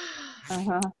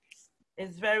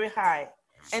 It's very high.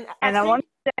 And I want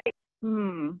to say,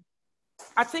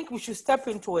 I think we should step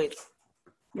into it.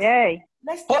 Yay.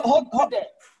 Let's step into the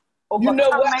You know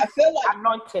what? I feel like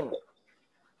anointing.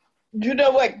 You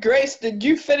know what, Grace? Did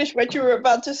you finish what you were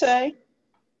about to say?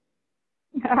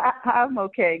 I'm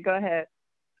okay. Go ahead.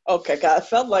 Okay, I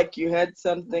felt like you had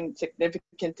something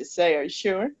significant to say. Are you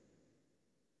sure?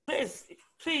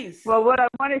 Please. Well, what I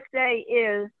want to say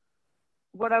is,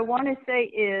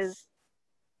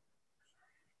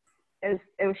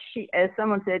 as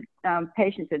someone said,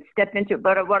 Patience said, step into it.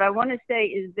 But what I want to say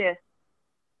is this: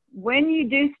 when you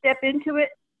do step into it,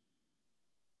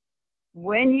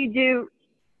 when you do,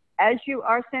 as you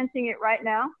are sensing it right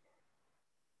now,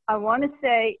 I want to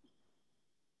say,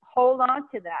 hold on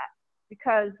to that,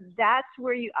 because that's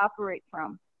where you operate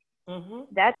from.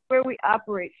 That's where we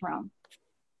operate from.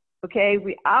 Okay,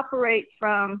 we operate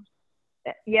from,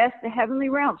 yes, the heavenly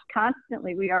realms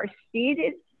constantly. We are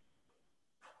seated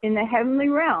in the heavenly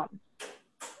realms.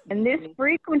 And this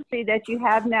frequency that you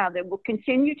have now that will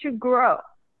continue to grow,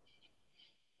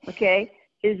 okay,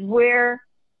 is where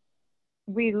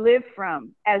we live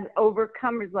from as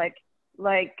overcomers, like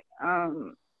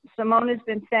Simone has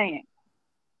been saying.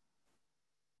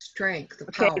 Strength,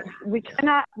 the power. Okay, we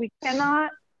cannot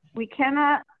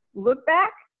look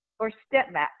back or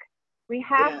step back. We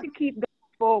have to keep going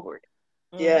forward.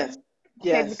 Yes.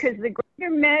 Yes. Okay, because the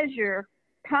greater measure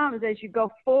comes as you go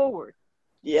forward.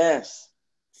 Yes.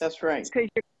 That's right. Because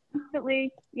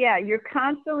you're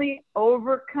constantly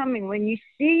overcoming. When you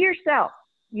see yourself,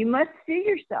 you must see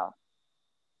yourself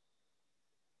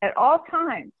at all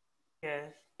times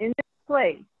in this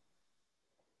place.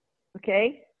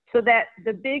 Okay? So that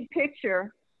the big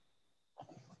picture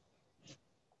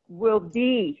will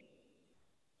be.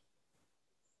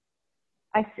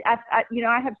 I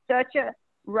have such a,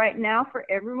 right now for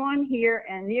everyone here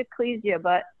and the Ecclesia,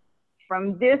 but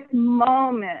from this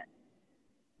moment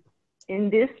in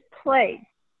this place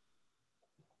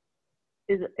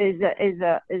is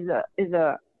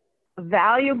a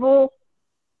valuable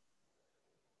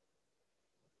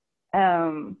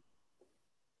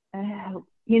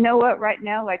you know what, right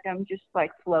now, like I'm just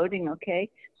like floating, okay?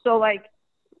 So like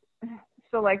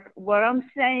what I'm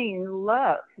saying in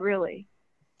love, really,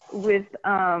 with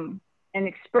an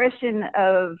expression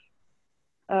of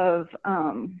I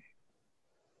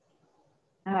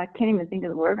can't even think of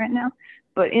the word right now,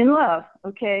 but in love,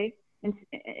 okay? And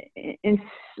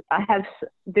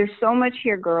there's so much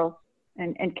here, girls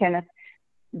and Kenneth,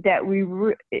 that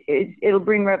it'll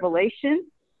bring revelation,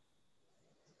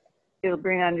 it'll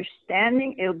bring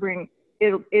understanding,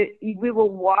 we will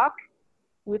walk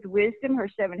with wisdom, her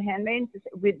 7 handmaidens.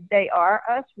 They are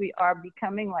us. We are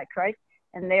becoming like Christ,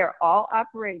 and they are all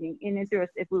operating in and through us.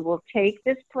 If we will take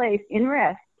this place in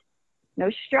rest, no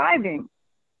striving,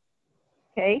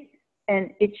 okay,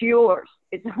 and it's yours.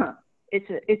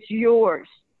 It's yours.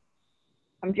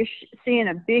 I'm just seeing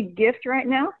a big gift right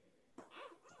now,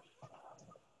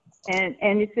 and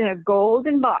it's in a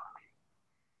golden box,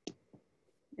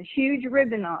 a huge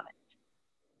ribbon on it,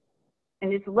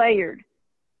 and it's layered.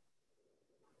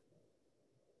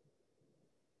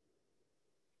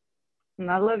 And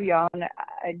I love y'all, and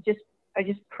I just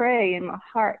pray in my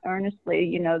heart earnestly,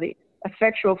 you know, the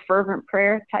effectual fervent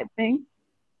prayer type thing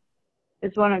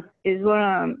is what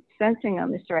I'm sensing on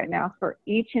this right now for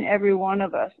each and every one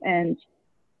of us. And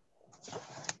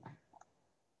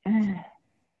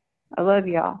I love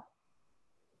y'all.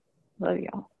 Love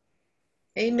y'all.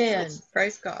 Amen.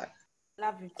 Praise God.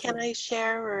 Love you too. Can I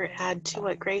share or add to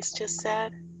what Grace just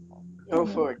said? Go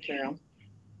for it, Carol.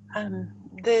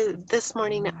 This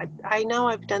morning, I know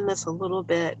I've done this a little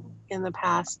bit in the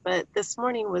past, but this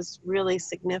morning was really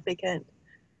significant.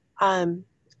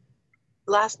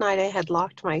 Last night I had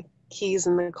locked my keys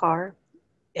in the car,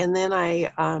 and then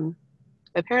I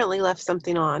apparently left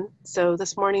something on. So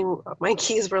this morning my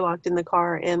keys were locked in the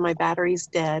car and my battery's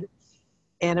dead,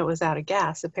 and it was out of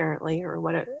gas apparently, or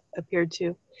what it appeared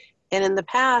to. And in the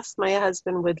past, my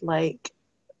husband would like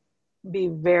be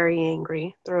very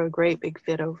angry, throw a great big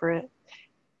fit over it.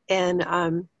 And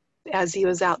as he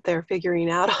was out there figuring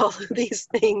out all of these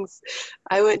things,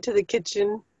 I went to the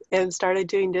kitchen and started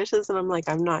doing dishes, and I'm like,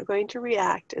 I'm not going to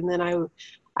react. And then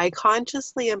I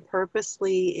consciously and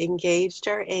purposely engaged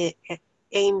our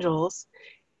angels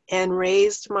and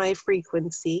raised my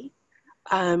frequency,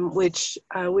 which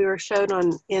we were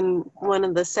shown in one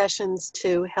of the sessions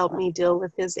to help me deal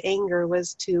with his anger,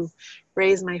 was to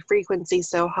raise my frequency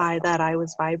so high that I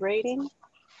was vibrating,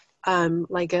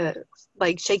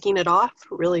 like shaking it off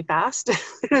really fast,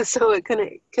 so it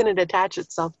couldn't attach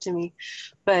itself to me.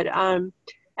 But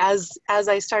as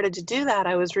I started to do that,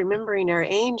 I was remembering our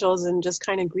angels and just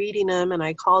kind of greeting them, and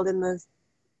I called in the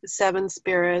 7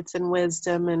 spirits and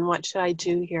wisdom and what should I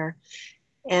do here.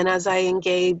 And as I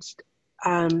engaged,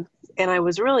 and I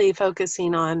was really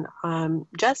focusing on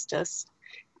justice,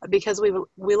 because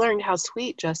we learned how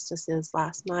sweet justice is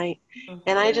last night.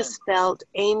 And I just felt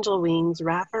angel wings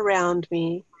wrap around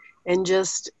me, and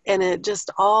it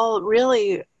just all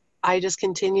really, I just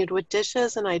continued with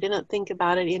dishes, and I didn't think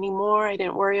about it anymore. I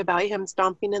didn't worry about him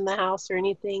stomping in the house or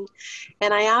anything.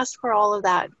 And I asked for all of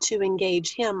that to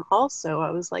engage him also. I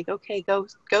was like, okay, go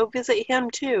visit him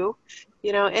too.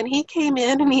 You know, and he came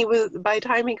in, and by the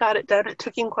time he got it done, it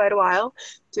took him quite a while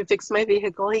to fix my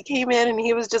vehicle. He came in and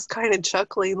he was just kind of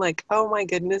chuckling like, oh my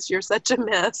goodness, you're such a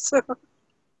mess. And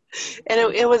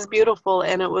it was beautiful,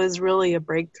 and it was really a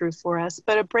breakthrough for us,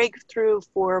 but a breakthrough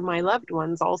for my loved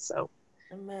ones also.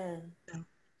 Amen.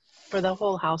 For the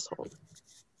whole household.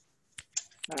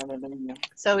 Hallelujah.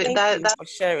 So Thank that you for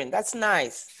sharing. That's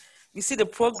nice. You see the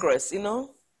progress, you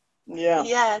know? Yeah.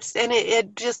 Yes, and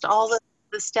it just all the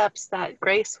steps that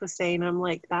Grace was saying, I'm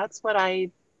like, that's what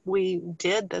we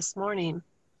did this morning.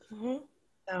 Mm-hmm.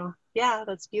 So yeah,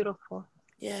 that's beautiful.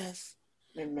 Yes.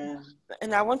 Amen.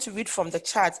 And I want to read from the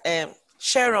chat.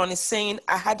 Sharon is saying,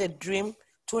 I had a dream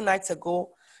 2 nights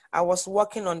ago. I was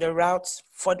walking on the route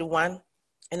 41,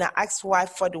 and I asked why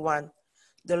 41.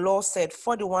 The Lord said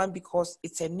 41 because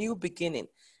it's a new beginning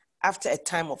after a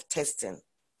time of testing.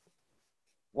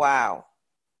 Wow.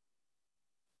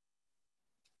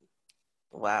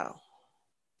 Wow.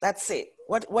 That's it.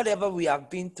 Whatever we have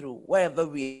been through, wherever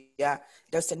we are,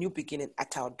 there's a new beginning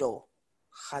at our door.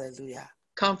 Hallelujah.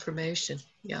 Confirmation.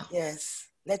 Yeah. Yes.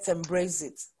 Let's embrace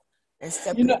it and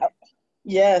step You know, in.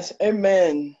 yes,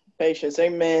 amen. Patience,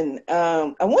 amen.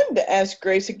 I wanted to ask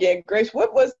Grace again. Grace,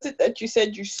 what was it that you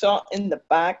said you saw in the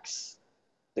box?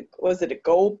 Was it a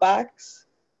gold box?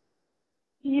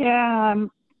 Yeah,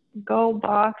 gold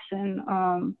box,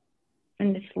 and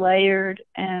it's layered,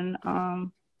 and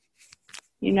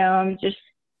you know, I'm just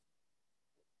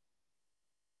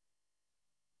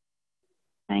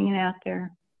hanging out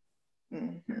there.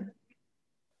 Mm-hmm.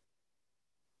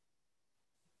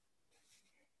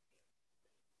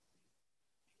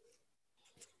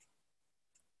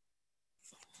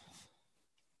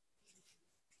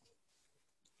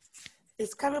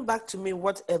 It's coming back to me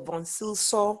what Ebon Sil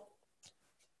saw,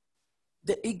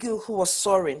 the eagle who was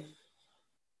soaring.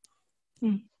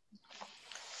 And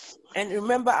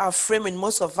remember our framing,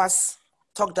 most of us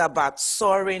talked about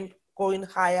soaring, going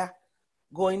higher,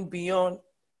 going beyond.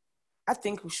 I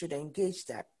think we should engage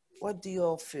that. What do you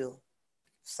all feel?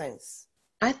 Sense?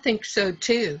 I think so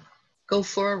too. Go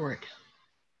forward.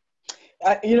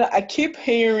 I keep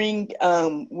hearing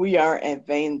we are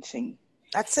advancing.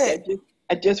 That's So it.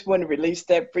 I just want to release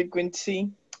that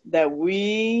frequency that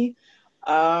we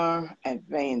are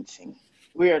advancing.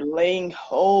 We are laying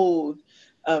hold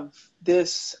of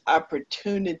this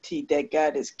opportunity that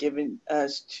God has given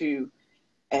us to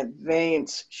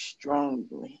advance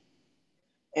strongly.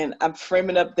 And I'm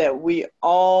framing up that we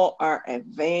all are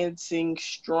advancing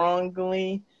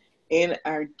strongly in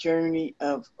our journey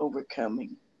of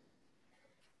overcoming.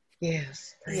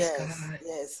 Yes, praise Yes, God.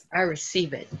 yes. I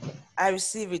receive it. I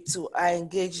receive it too. I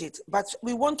engage it. But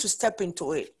we want to step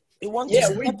into it. We want to Yeah,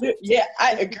 step we do. Yeah,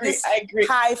 I into agree. this I agree.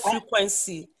 high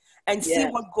frequency and see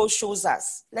Yes. what God shows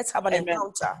us. Let's have an Amen.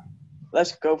 encounter.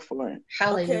 Let's go for it.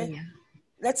 Hallelujah. Okay.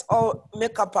 Let's all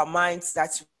make up our minds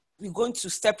that we're going to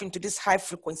step into this high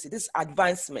frequency, this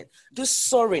advancement, this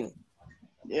soaring.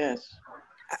 Yes.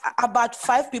 About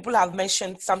 5 people have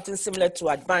mentioned something similar to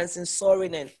advancing,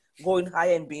 soaring, and going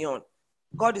higher and beyond.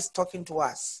 God is talking to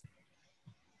us.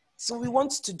 So we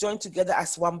want to join together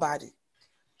as one body.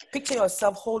 Picture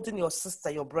yourself holding your sister,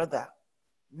 your brother.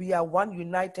 We are one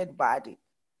united body.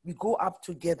 We go up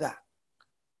together.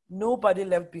 Nobody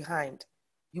left behind.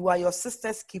 You are your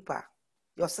sister's keeper.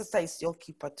 Your sister is your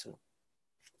keeper too.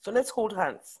 So let's hold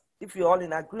hands if you're all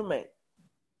in agreement.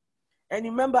 And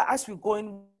remember, as we're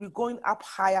going up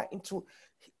higher into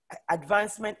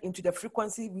advancement, into the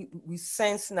frequency we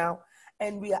sense now,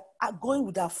 and we are going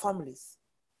with our families.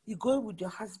 You're going with your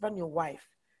husband, your wife.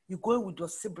 You're going with your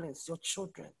siblings, your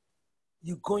children.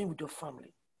 You're going with your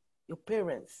family, your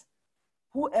parents,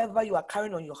 whoever you are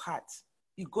carrying on your heart.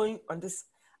 You're going on this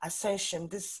ascension,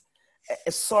 this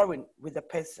soaring with the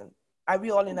person. Are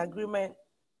we all in agreement?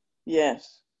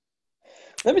 Yes.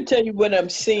 Let me tell you what I'm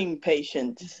seeing,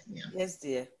 patients. Yes,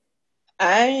 dear.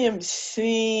 I am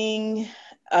seeing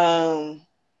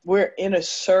we're in a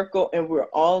circle and we're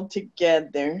all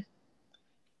together.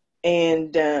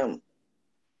 And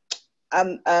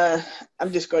I'm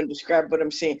just going to describe what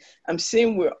I'm seeing. I'm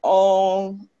seeing we've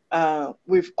all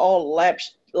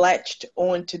latched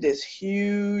onto this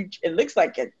huge, it looks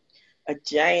like a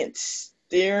giant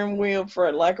steering wheel,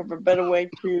 for lack of a better way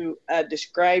to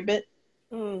describe it.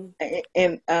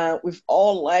 And we've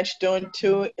all latched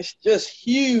onto it. It's just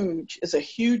huge. It's a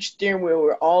huge steering wheel.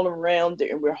 We're all around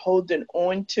it and we're holding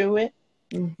on to it.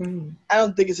 Mm-hmm. I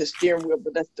don't think it's a steering wheel,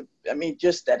 but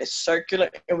just that it's circular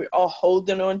and we're all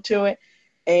holding on to it.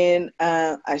 And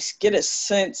I get a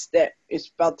sense that it's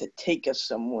about to take us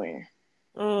somewhere.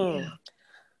 Yeah.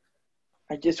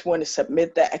 I just want to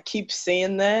submit that. I keep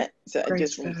saying that, so I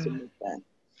just want to God. submit that.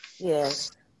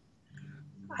 Yes.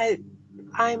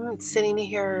 I'm sitting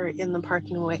here in the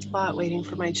parking lot waiting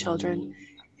for my children,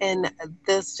 and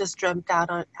this just jumped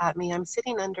out at me. I'm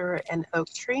sitting under an oak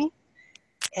tree,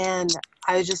 and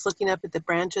I was just looking up at the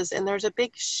branches, and there's a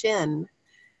big shin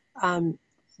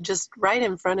just right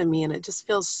in front of me, and it just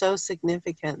feels so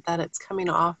significant that it's coming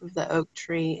off of the oak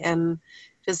tree. And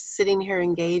just sitting here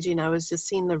engaging, I was just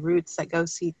seeing the roots that go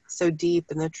so deep,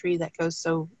 and the tree that goes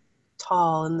so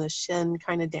tall, and the shin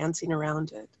kind of dancing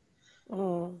around it.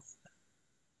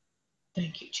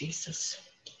 Thank you, Jesus.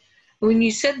 When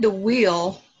you said the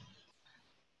wheel,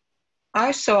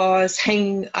 I saw the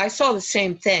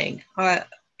same thing. I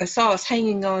saw us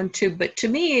hanging on to, but to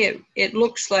me, it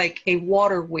looks like a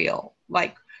water wheel.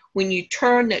 Like when you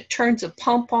turn, it turns a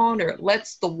pump on or it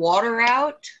lets the water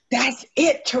out. That's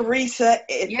it, Teresa.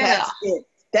 Yeah.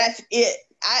 That's it.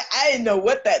 I didn't know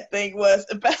what that thing was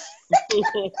about.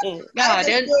 Yeah,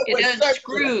 it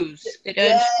unscrews. It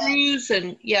unscrews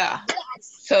and yeah.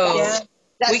 So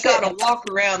we got to walk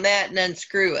around that and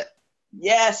unscrew it.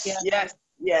 Yes.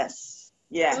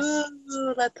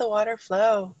 Ooh, let the water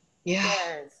flow. Yeah.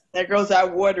 Yes. There goes our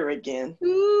water again.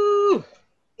 Ooh.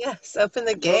 Yes, open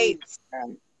the gates.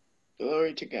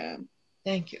 Glory to God.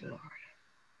 Thank you, Lord.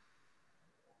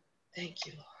 Thank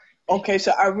you, Lord. Okay,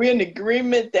 so are we in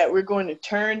agreement that we're going to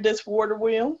turn this water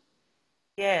wheel?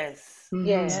 Yes. Mm-hmm.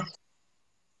 Yes.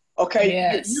 Okay,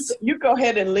 Yes. you go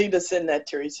ahead and lead us in that,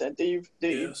 Teresa.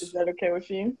 Is that okay with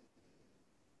you?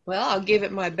 Well, I'll give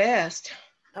it my best.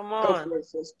 Come Go on. for it,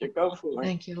 sister. Go for it.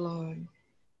 Thank you, Lord.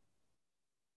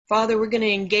 Father, we're going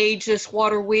to engage this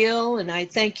water wheel, and I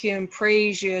thank you and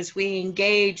praise you as we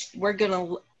engage. We're going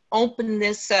to open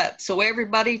this up. So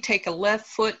everybody take a left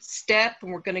foot step,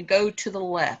 and we're going to go to the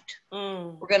left.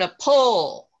 We're going to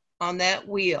pull on that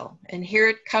wheel, and here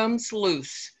it comes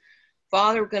loose.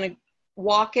 Father, we're going to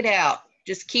walk it out.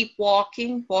 Just keep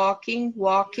walking, walking,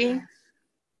 walking,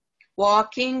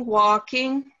 walking,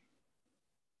 walking.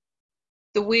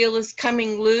 The wheel is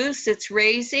coming loose. It's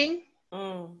raising.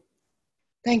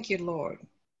 Thank you, Lord.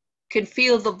 can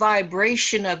feel the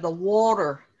vibration of the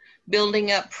water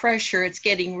building up pressure. It's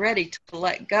getting ready to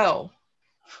let go.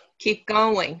 Keep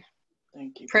going.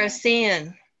 Thank you. Press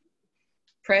in.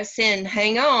 Press in.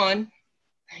 Hang on.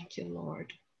 Thank you,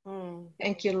 Lord.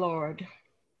 Thank you, Lord.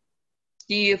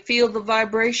 Do you feel the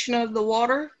vibration of the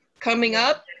water coming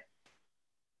up?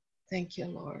 Thank you,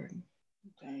 Lord.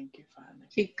 Thank you, Father.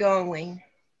 Keep going.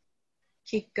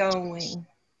 Keep going.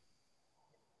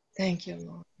 Thank you,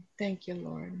 Lord. Thank you,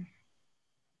 Lord.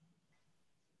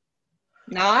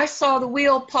 Now I saw the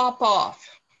wheel pop off.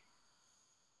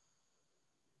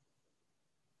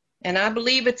 And I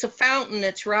believe it's a fountain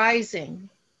that's rising.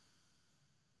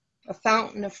 A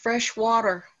fountain of fresh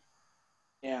water.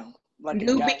 Yeah. Like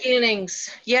New beginnings.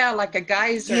 Yeah, like a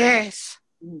geyser. Yes.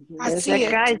 I There's see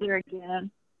that it. geyser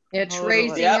again. It's Hold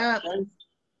raising Yep. up.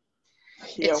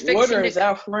 Yeah, It's water fixing is to,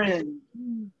 our friend.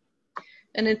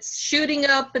 and it's shooting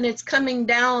up and it's coming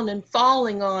down and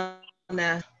falling on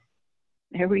us.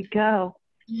 There we go.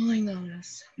 Falling on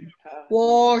us.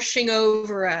 Washing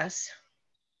over us.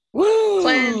 Woo!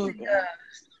 Cleansing us.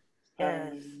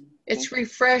 Yes. It's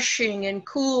refreshing and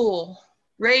cool.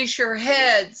 Raise your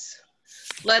heads.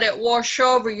 Let it wash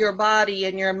over your body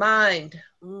and your mind.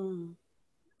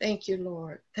 Thank you,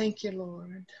 Lord. Thank you,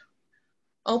 Lord.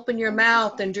 Open your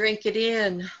mouth and drink it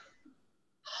in.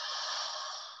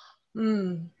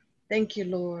 Thank you,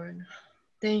 Lord.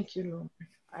 Thank you, Lord.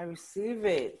 I receive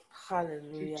it. Thank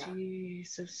Hallelujah. you,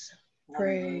 Jesus.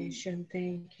 Praise you and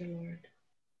thank you, Lord.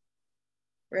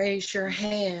 Raise your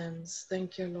hands.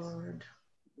 Thank you, Lord.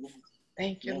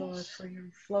 Thank you, Lord, for your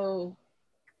flow.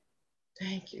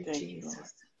 Thank you,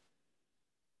 Jesus.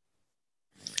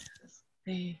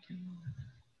 Thank you, Lord.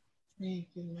 Thank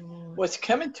you, Lord. What's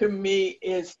coming to me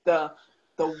is the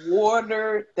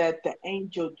water that the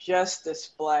angel Justice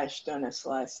splashed on us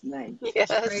last night. Yes.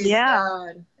 Praise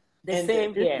God. The And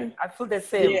same, the- yeah. I feel the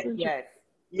same. Yeah. Yes.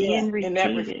 Yeah, Being and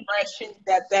that repeated. refreshing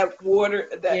that water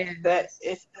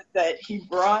that he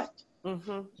brought.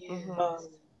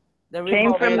 The river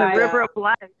Came of from the life. river of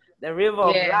life. The river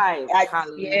of Yeah. life.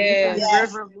 Hallelujah. Came from the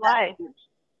river of life.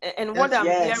 And what I'm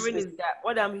Yes.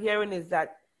 hearing is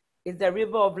that it's the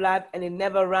river of life and it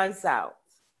never runs out.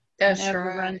 That's Never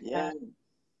right. runs Yeah. out.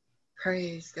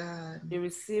 Praise God. You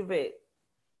receive it.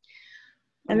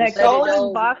 And that Let it golden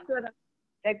all- box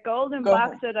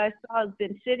that I saw has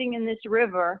been sitting in this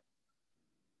river.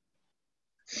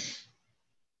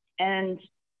 And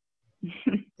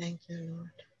Thank you,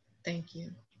 Lord. Thank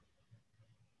you.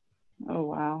 oh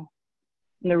wow.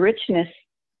 And the richness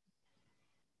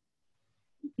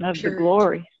of the Purity.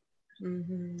 glory.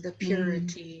 The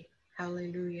purity.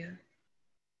 Hallelujah.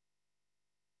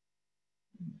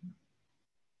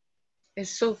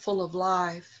 It's so full of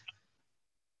life.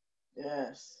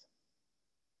 Yes.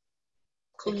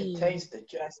 Clean. It contains the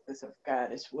justice of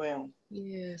God as well.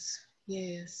 Yes.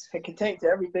 Yes. It contains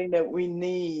everything that we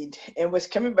need. And what's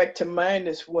coming back to mind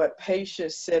is what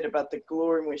Patience said about the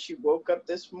glory when she woke up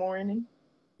this morning.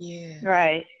 Yeah.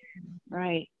 Right.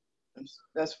 Right.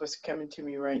 That's what's coming to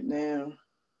me right now.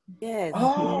 Yes.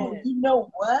 Oh, you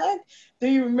know what? Do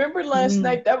you remember last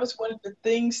night? That was one of the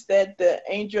things that the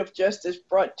angel of justice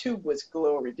brought to was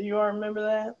glory. Do you all remember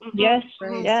that? Yes.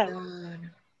 Praise Yes. God.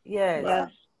 Yes.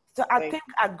 Yes. So I think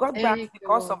I got Thank that you,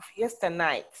 because Lord. of yesterday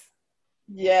night.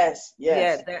 Yes.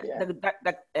 Yes.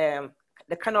 Yeah,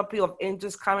 the canopy of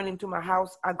angels coming into my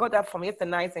house. I got that from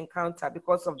yesterday night's encounter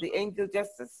because of the angel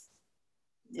justice.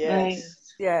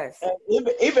 Yes. Yes. And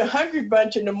even Hungry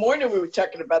Bunch in the morning, we were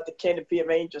talking about the canopy of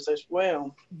angels as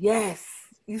well. Yes.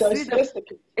 You So see,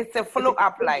 it's a follow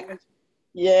up, like.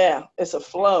 Yeah, it's a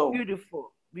flow.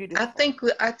 Beautiful. Beautiful.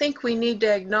 I think we need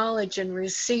to acknowledge and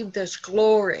receive this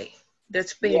glory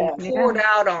that's being poured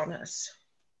out on us.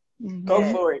 Go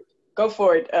for it. Go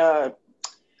for it,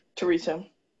 Teresa.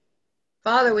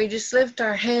 Father, we just lift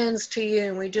our hands to you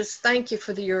and we just thank you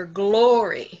for your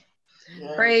glory.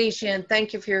 Yes. Praise you and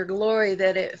thank you for your glory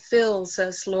that it fills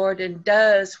us, Lord, and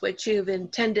does what you've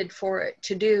intended for it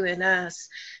to do in us.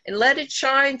 And let it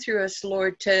shine through us,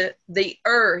 Lord, to the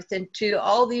earth and to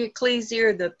all the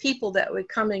Ecclesia, the people that we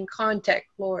come in contact,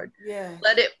 Lord. Yeah.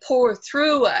 Let it pour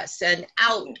through us and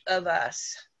out of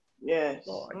us. Yes.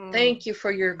 Lord, thank you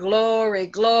for your glory,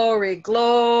 glory,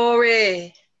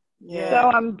 glory. Yeah. So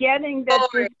I'm getting that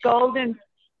this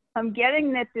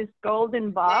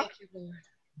golden box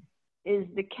is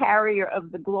the carrier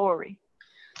of the glory.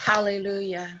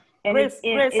 Hallelujah. And Grace,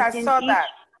 I saw that.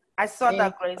 I saw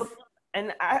that, Grace.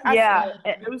 And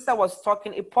Teresa was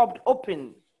talking, it popped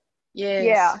open. Yes.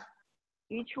 Yeah.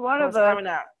 Each one of us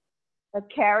are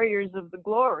carriers of the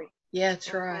glory. Yeah,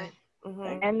 that's right.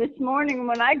 And this morning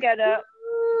when I got up,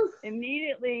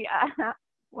 immediately,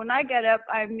 when I got up,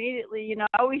 I immediately, I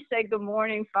always say, good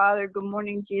morning, Father, good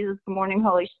morning, Jesus, good morning,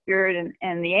 Holy Spirit,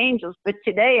 and the angels. But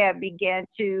today I began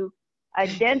to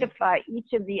identify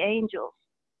each of the angels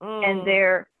and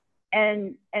their,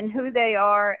 and who they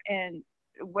are and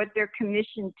what they're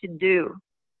commissioned to do.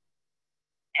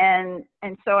 And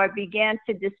so I began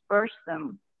to disperse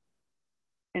them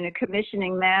in a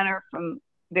commissioning manner from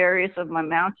various of my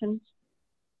mountains.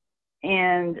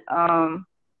 And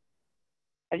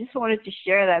I just wanted to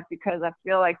share that because I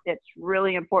feel like that's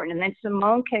really important. And then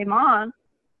Simone came on,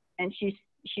 and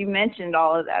she mentioned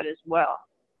all of that as well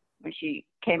when she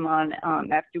came on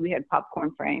after we had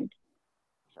popcorn framed.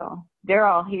 So they're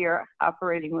all here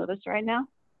operating with us right now.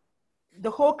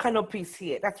 The whole canopy is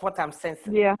here. That's what I'm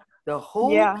sensing. Yeah. The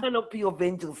whole canopy of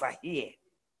angels are here.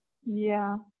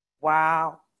 Yeah.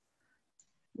 Wow.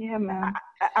 Yeah, man.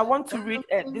 I want to read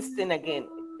this thing again.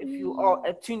 If you all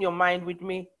tune your mind with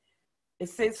me. It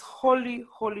says, holy,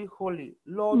 holy, holy,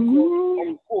 Lord God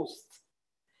of hosts.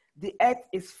 The earth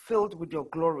is filled with your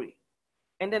glory.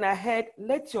 And then I heard,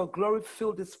 let your glory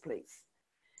fill this place.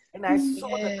 And I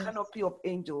saw the canopy of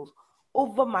angels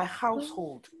over my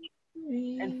household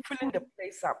and filling the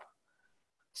place up.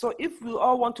 So if we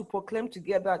all want to proclaim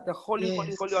together the holy,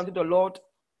 holy, holy unto the Lord,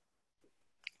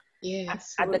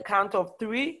 at the count of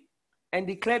 3, and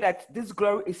declare that this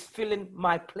glory is filling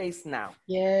my place now.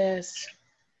 Yes.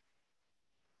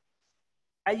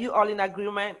 Are you all in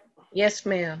agreement? Yes,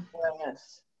 ma'am.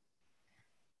 Yes.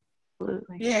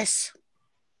 Absolutely. Yes.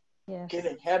 Yes.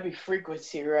 Getting heavy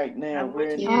frequency right now. I'm We're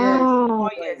waiting. in Oh,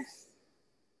 yes.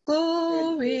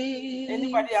 Glory.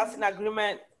 Anybody else in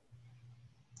agreement?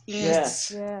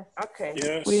 Yes. Yes. Okay.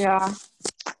 Yes. We are.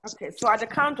 Okay, so at the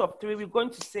count of 3, we're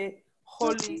going to say,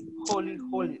 holy, holy,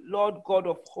 holy, Lord God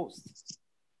of hosts.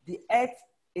 The earth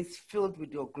is filled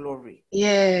with your glory.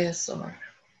 Yes, Lord.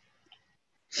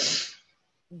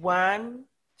 1,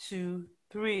 2,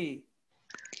 3.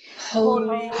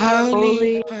 Holy,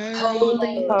 Holy,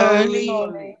 holy,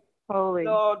 holy, holy.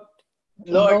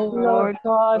 Lord Lord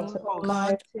God of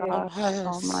Almighty. God of hosts.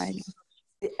 Almighty.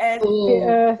 The earth The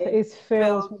earth is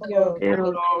filled with your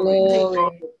glory.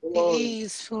 glory. He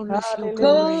is full of your Hallelujah.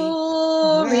 glory.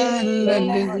 Glory. Let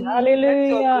your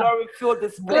Hallelujah. glory fill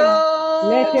this place.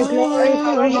 Let your glory Let your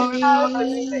fill glory this fill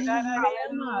this place. place.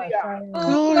 Hallelujah.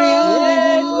 Glory,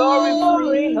 Yes, Glory,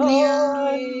 glory, Hallelujah.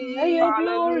 Lord. Let your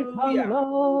glory come, hallelujah.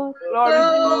 Lord. Glory,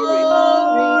 glory.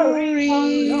 Glory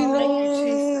come, Glory, Thank you, Lord.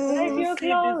 Jesus. We Let Lord. your receive this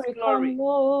glory come, glory.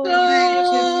 Lord. We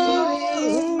receive this Glory,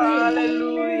 glory.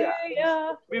 Hallelujah.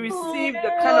 Hallelujah. We receive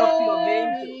the canopy of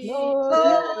Yes, angels. glory,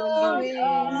 Lord, you are glory.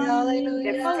 Hallelujah. welcome.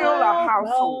 They You are fill our Hallelujah.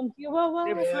 household. welcome. You are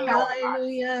They fill welcome. our hearts.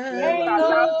 They fill Hallelujah. our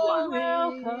loved Angels ones. are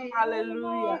welcome. Glory. You are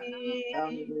Hallelujah. welcome.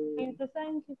 Hallelujah. Jesus,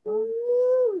 thank you for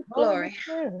Holy Glory.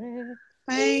 Spirit.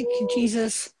 Thank you,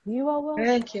 Jesus. You are welcome.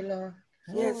 Thank you, Lord.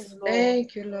 Yes, Lord.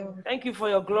 Thank you, Lord. Thank you for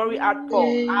your glory outpour.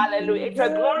 Thank Hallelujah. It's a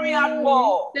you. glory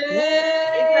outpour. It's a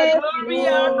Thank Yes, you, glory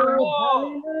Lord. Lord.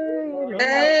 outpour. Hallelujah, It's a Lord.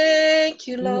 Thank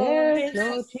you, Lord. Yes, thank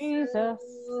Lord Thank Jesus.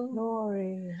 you.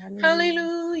 Glory. Hallelujah.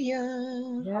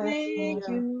 Hallelujah. Yes, Thank Lord.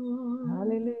 you.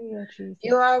 Hallelujah, Jesus.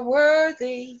 You are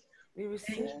worthy. we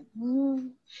receive. Mm.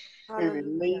 We Hallelujah.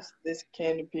 release this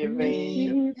canopy of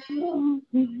angels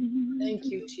Thank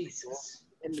you, Jesus.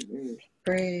 in the room.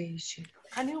 Praise you.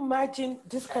 Can you imagine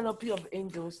this canopy of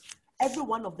angels? Every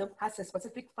one of them has a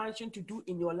specific function to do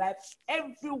in your life.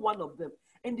 Every one of them.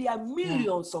 And there are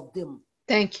millions of them.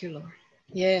 Thank you, Lord.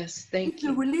 Yes, thank If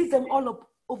you you. release them all up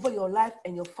over your life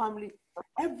and your family,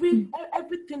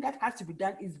 everything that has to be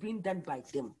done is being done by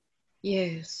them.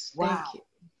 Yes, Wow. thank you.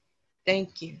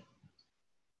 Thank you.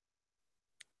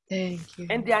 Thank you.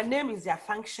 And their name is their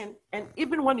function. And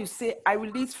even when you say, I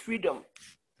release freedom,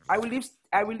 I release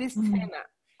tenor,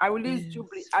 I release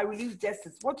jubilee, I release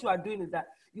justice, what you are doing is that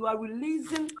you are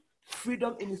releasing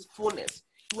freedom in its fullness.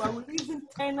 You are releasing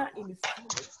tenor in its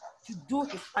fullness to do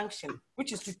his function,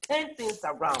 which is to turn things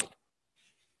around.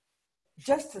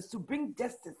 Justice, to bring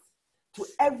justice to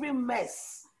every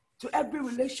mess, to every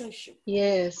relationship.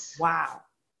 Yes. Wow.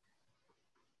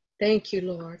 Thank you,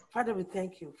 Lord. Father, we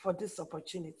thank you for this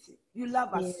opportunity. You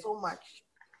love us so much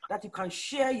that you can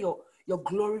share your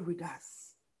glory with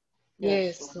us.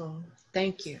 Yes, Lord.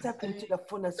 Thank you. Step into the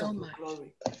fullness so of your much.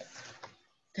 glory.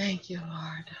 Thank you,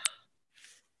 Lord.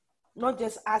 Not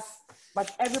just us,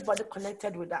 but everybody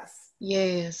connected with us.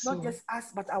 Yes, Not Lord. just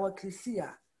us, but our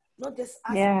ecclesia. Not just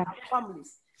us, Yeah. but our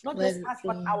families. Not Let just it us,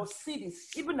 but flow. our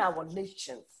cities, even our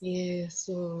nations. Yes,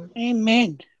 Lord.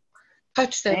 Amen.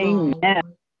 Touch them Amen. all,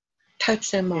 Lord.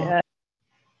 Touch them all. Yes.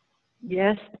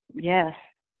 Yes. Yes.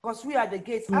 Because we are the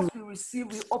gates. As we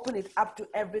receive, we open it up to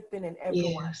everything and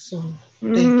everyone. Yes, Lord.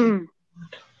 Thank you.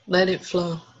 Let it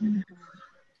flow.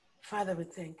 Father, we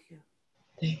thank you.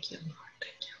 Thank you, Lord.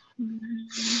 Thank you.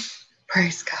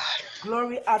 Praise God.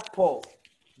 Glory outpour.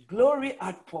 Glory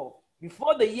outpour.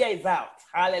 Before the year is out.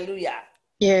 Hallelujah.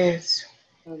 Yes.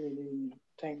 Hallelujah.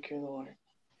 Thank you, Lord.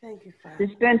 Thank you, Father.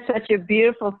 There's been such a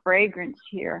beautiful fragrance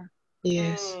here.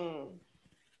 Yes.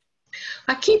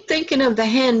 I keep thinking of the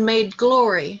handmaid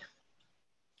Glory.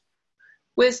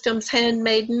 Wisdom's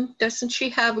handmaiden. Doesn't she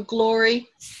have a glory?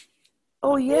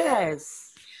 Oh,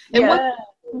 yes. And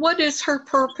what is her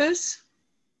purpose?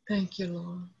 Thank you,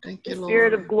 Lord. Thank you, The Lord.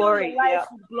 spirit of glory. Fill your life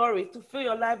with glory. To fill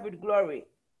your life with glory.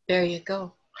 There you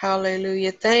go.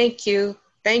 Hallelujah. Thank you.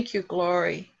 Thank you,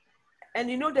 Glory. And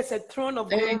you know there's a throne of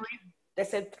glory.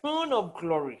 There's a throne of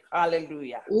glory.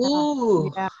 Hallelujah.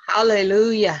 Ooh.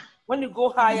 Hallelujah. When you go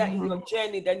higher in your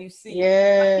journey, then you see.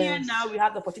 Yes. But here now we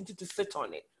have the opportunity to sit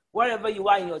on it. Wherever you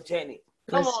are in your journey.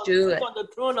 Come Let's on, do sit it. on the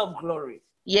throne of glory.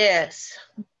 Yes.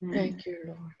 Thank you,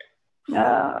 Lord.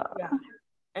 Hallelujah.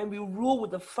 And we rule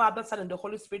with the Father, Son, and the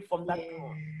Holy Spirit from that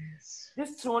throne.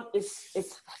 This throne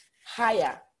is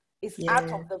higher. It's out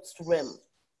of the realm.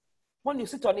 When you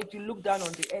sit on it, you look down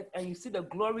on the earth and you see the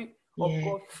glory of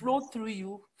God flow through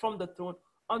you from the throne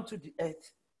onto the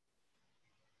earth.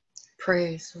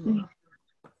 Praise the Lord.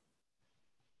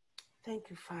 Thank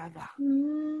you, Father.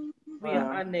 We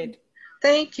are honored.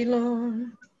 Thank you,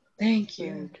 Lord. Thank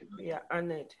you. We are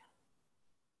honored.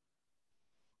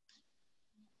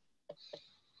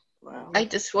 Wow. I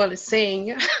just want to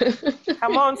sing.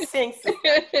 Come on, sing.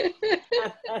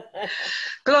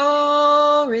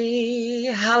 Glory.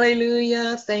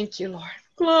 Hallelujah. Thank you, Lord.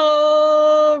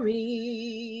 Glory.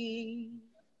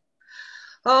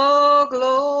 Oh,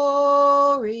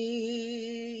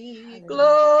 glory.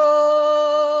 Glory.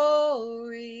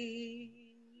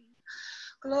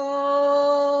 Glory.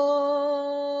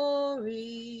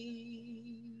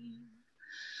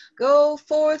 Go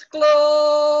forth,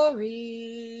 glory.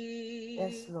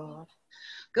 Yes, Lord.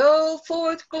 Go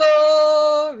forth,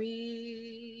 glory.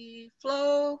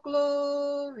 Flow,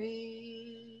 glory.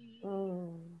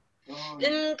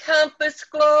 Encompass,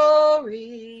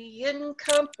 glory.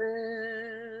 Encompass.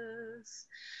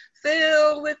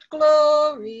 Filled with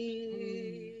glory.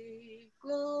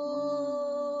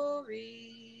 Glory.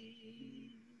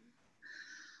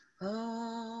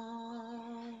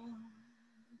 Oh.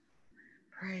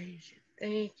 Praise you.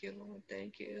 Thank you, Lord.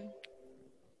 Thank you.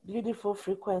 Beautiful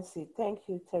frequency. Thank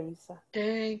you, Teresa.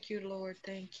 Thank you, Lord.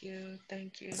 Thank you.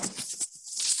 Thank you.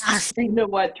 You know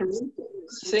what, Teresa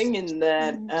was singing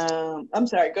that. I'm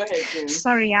sorry, go ahead, June.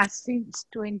 Sorry, I sensed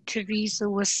when Teresa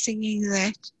was singing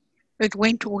that it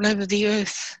went all over the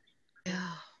earth.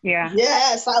 Yeah.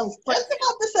 Yes, I was just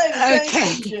about to say the same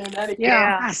thing, June.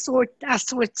 Yeah, I saw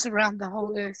it's around the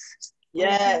whole earth.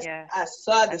 Yes, I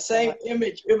saw the same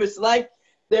image. It was like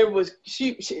there was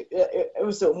it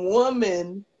was a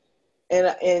woman,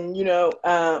 and you know,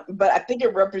 but I think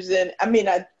it represented. I mean,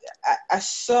 I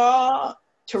saw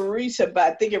Teresa, but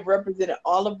I think it represented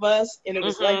all of us, and it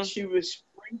was like she was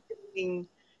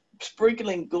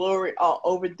sprinkling glory all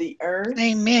over the earth.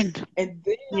 Amen. And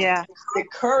then the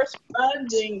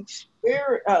corresponding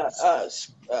spirit of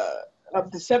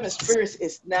the seven spirits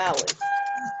is knowledge.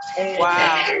 And,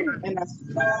 and I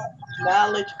saw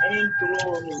knowledge and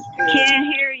glory.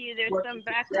 Can't hear you. There's some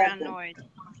background noise.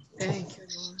 Thank you,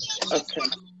 Lord. Okay.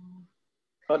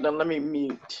 Hold on, let me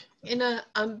mute. And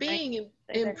I'm being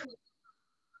impressed.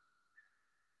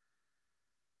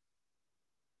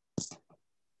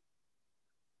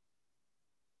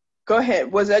 Go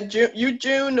ahead. Was that you,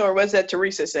 June, or was that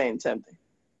Teresa saying something?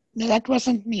 No, that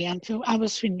wasn't me until I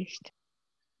was finished.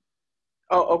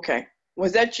 Oh, okay.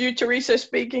 Was that you, Teresa,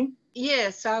 speaking?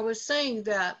 Yes, I was saying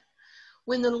that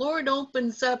when the Lord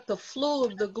opens up the flow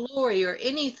of the glory or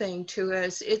anything to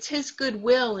us, it's His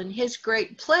goodwill and His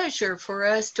great pleasure for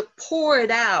us to pour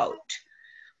it out.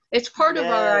 It's part of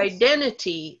our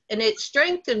identity, and it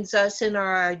strengthens us in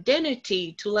our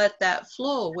identity to let that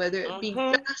flow, whether it be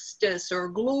justice or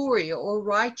glory or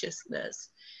righteousness.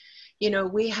 You know,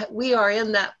 we are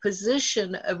in that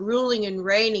position of ruling and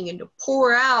reigning, and to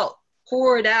pour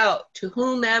it out to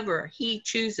whomever He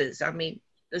chooses. I mean,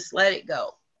 just let it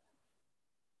go.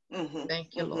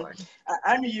 Thank you, Lord.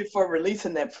 I honor you for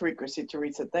releasing that frequency,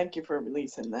 Teresa. Thank you for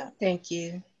releasing that. Thank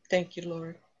you. Thank you,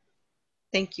 Lord.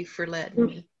 Thank you for letting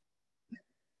me.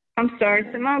 I'm sorry,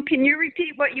 Simone. Can you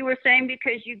repeat what you were saying,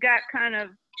 because you got kind of,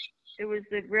 it was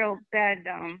a real bad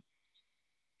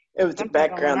it was the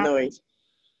background noise.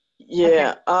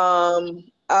 Yeah.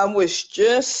 I was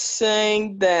just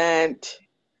saying that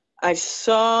I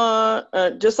saw,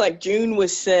 just like June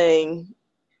was saying,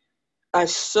 I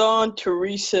saw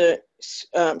Teresa,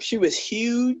 she was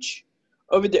huge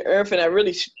over the earth, and I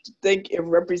really think it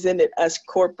represented us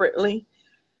corporately.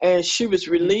 And she was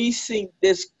releasing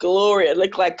this glory. It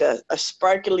looked like a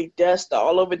sparkly dust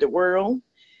all over the world.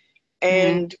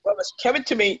 And what was coming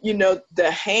to me, you know,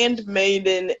 the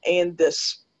handmaiden and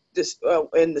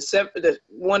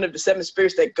one of the seven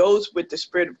spirits that goes with the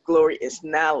spirit of glory is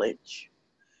knowledge.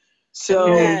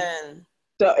 So, Amen.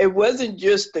 so it wasn't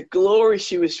just the glory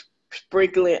she was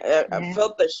sprinkling. I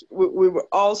felt that we were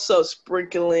also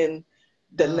sprinkling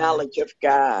the knowledge of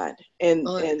God. And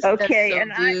okay,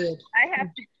 and I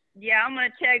have to, I'm going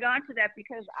to tag on to that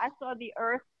because I saw the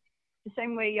earth the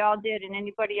same way y'all did and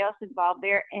anybody else involved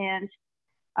there. And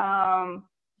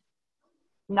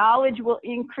knowledge will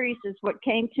increase is what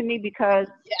came to me because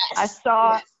I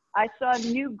saw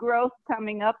new growth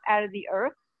coming up out of the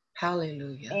earth.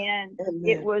 Hallelujah. And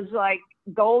it was like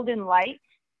golden light.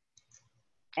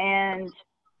 And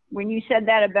when you said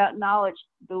that about knowledge,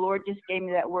 the Lord just gave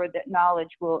me that word that knowledge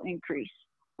will increase.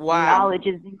 Wow. Knowledge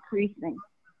is increasing.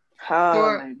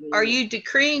 Are you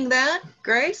decreeing that,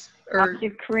 Grace? I'm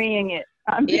decreeing it.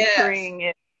 I'm decreeing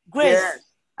it. Grace,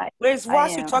 Grace, I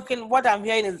whilst you're am. talking, what I'm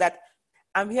hearing is that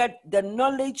I'm hearing the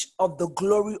knowledge of the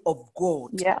glory of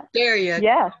God. Yeah. There you go.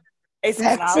 Yes. It's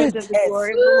The knowledge of the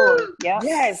glory of the Lord. Yeah.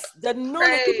 Yes, the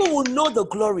knowledge. People will know the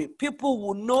glory. People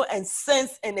will know and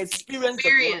sense and experience the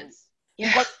glory.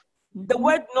 Yeah. Because the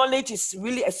word knowledge is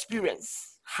really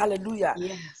experience. Hallelujah.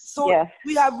 Yes. So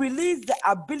we have released the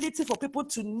ability for people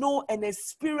to know and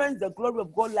experience the glory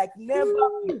of God like never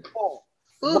before.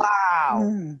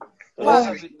 Wow.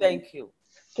 Father, we thank you.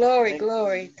 Glory,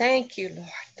 glory. Thank you, Lord.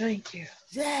 Thank you.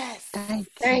 Yes.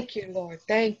 Thank you, Lord.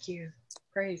 Thank you.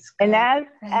 Praise God. And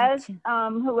as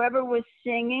whoever was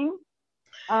singing,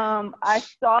 I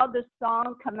saw the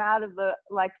song come out of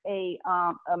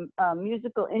a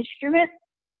musical instrument,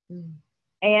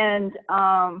 and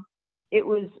it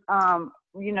was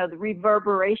the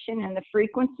reverberation and the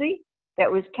frequency that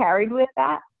was carried with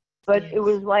that. But it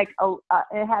was like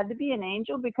it had to be an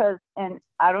angel because, and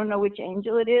I don't know which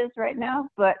angel it is right now,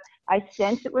 but I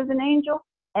sense it was an angel,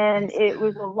 and it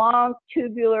was a long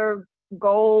tubular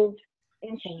gold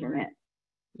instrument.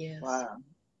 Yes. Wow.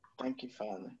 Thank you,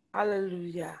 Father.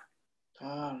 Hallelujah.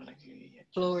 Hallelujah.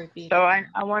 Glory be. So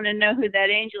I want to know who that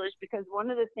angel is because one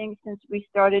of the things since we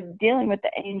started dealing with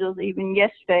the angels even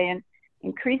yesterday and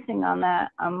increasing on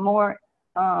that, I'm more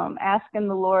asking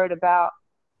the Lord about,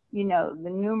 the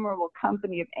numerable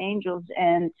company of angels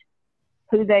and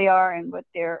who they are and what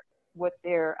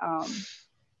they're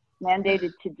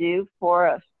mandated to do for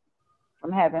us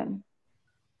from heaven.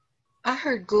 I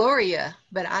heard Gloria,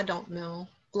 but I don't know.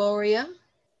 Gloria?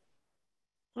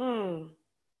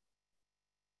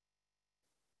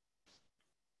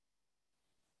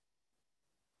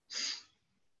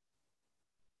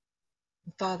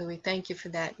 Father, we thank you for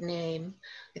that name.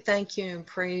 We thank you and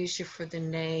praise you for the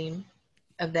name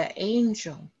of that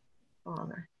angel,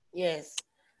 Father. Yes.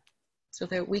 So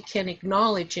that we can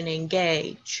acknowledge and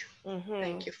engage.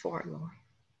 Thank you for it, Lord.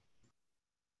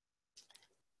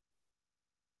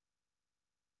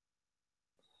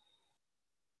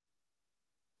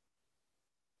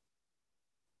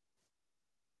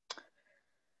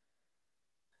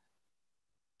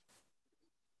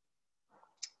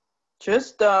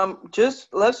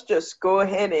 Let's just go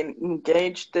ahead and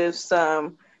engage this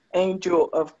angel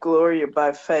of glory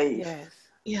by faith. Yes.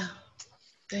 Yeah.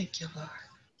 Thank you, Lord.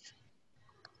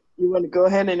 You want to go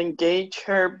ahead and engage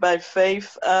her by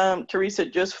faith, Teresa?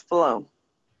 Just flow.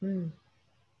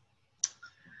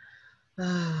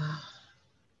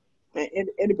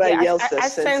 Anybody else that's I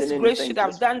sensing sense Grace anything? should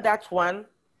have done that one.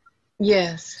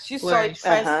 Yes. She saw it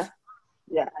first.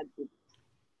 Yeah, I did.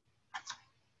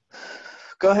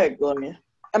 Go ahead, Gloria.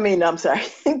 I'm sorry.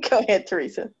 Go ahead,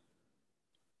 Teresa.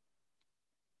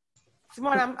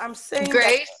 Simone, I'm saying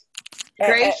Grace,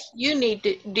 Grace, you need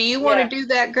to. Do you want to do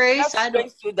that, Grace? I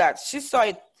don't do that. She saw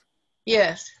it.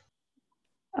 Yes.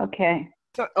 Okay.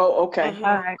 So, okay. All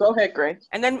right. Go ahead, Grace.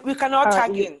 And then we can all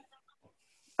tag in.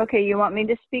 Okay, you want me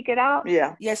to speak it out?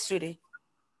 Yeah. Yes, sweetie.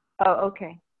 Oh,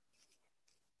 okay.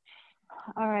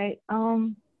 All right.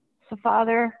 So,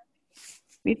 Father,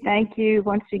 we thank you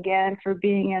once again for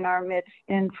being in our midst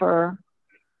and for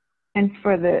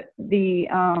the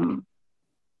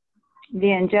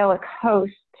angelic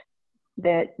host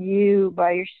that you,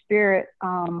 by your Spirit,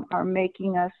 are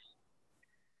making us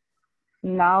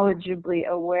knowledgeably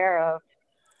aware of.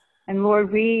 And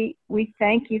Lord, we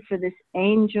thank you for this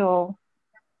angel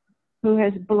who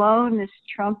has blown this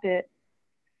trumpet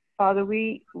Father,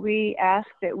 we ask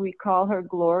that we call her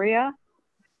Gloria,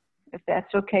 if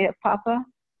that's okay, Papa.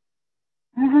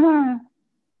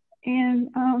 And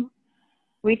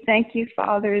we thank you,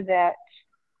 Father, that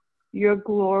your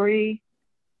glory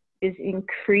is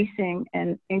increasing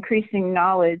and increasing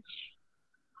knowledge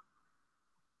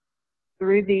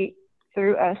through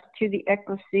us to the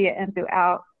Ecclesia and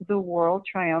throughout the world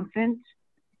triumphant.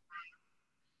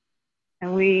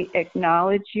 And we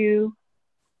acknowledge you,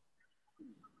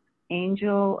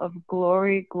 Angel of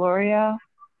Glory, Gloria,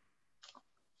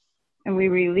 and we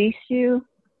release you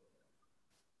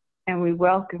and we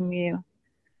welcome you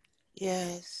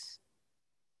Yes.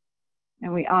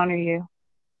 and we honor you.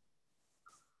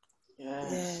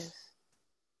 Yes.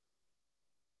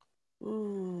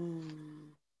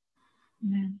 And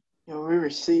Amen. we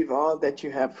receive all that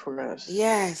you have for us.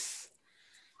 Yes.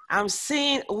 I'm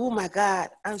seeing, oh my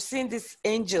God, I'm seeing this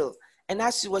angel. And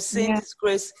as she was saying this,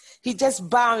 Grace, he just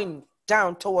bowing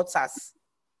down towards us.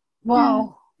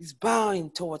 Wow. He's bowing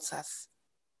towards us.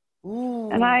 Ooh.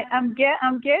 And I'm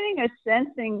getting a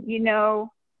sensing,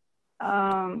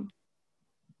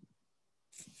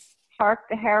 hark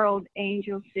the herald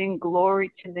angels sing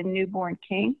glory to the newborn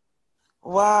king.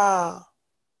 Wow.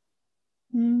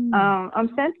 I'm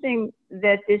sensing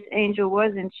that this angel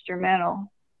was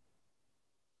instrumental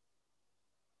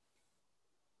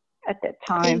at that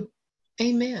time.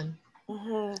 Amen.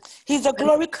 Mm-hmm. He's a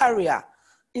glory carrier,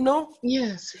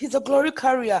 Yes. He's a glory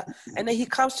carrier, and then he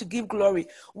comes to give glory.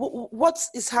 What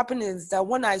is happening is that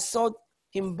when I saw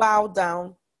him bow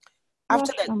down,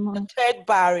 after the third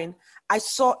bowing, I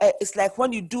saw it's like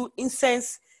when you do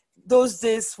incense, those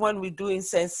days when we do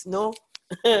incense, the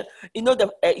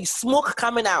smoke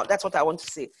coming out. That's what I want to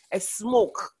say. A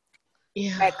smoke.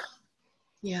 Yeah. Like,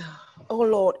 yeah. Oh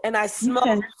Lord, and I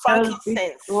smell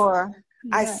frankincense.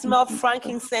 I smell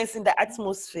frankincense in the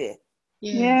atmosphere.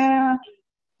 Yeah.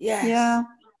 Yes. Yeah.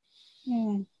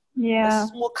 Yeah. The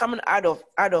smoke coming out of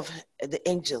the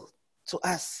angel to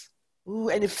us. Ooh,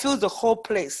 and it fills the whole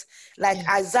place. Like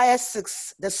Isaiah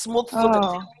 6, the smoke filled the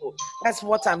temple. That's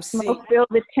what I'm seeing. Smoke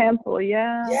filled the temple,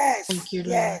 yeah. Yes. Thank you,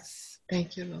 Lord. Yes.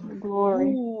 Thank you, Lord.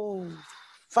 Glory. Ooh.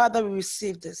 Father, we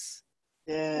receive this.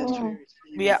 Yes,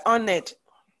 we are honored.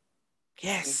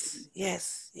 Yes,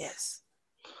 yes.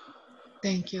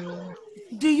 Thank you, Lord.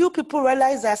 Do you people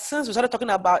realize that since we started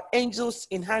talking about angels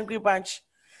in Hungry Branch,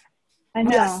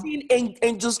 we are seeing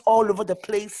angels all over the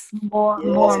place? More.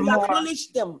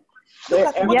 Acknowledge them.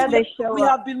 Look at what they show we up.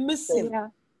 have been missing.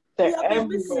 They're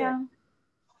everywhere.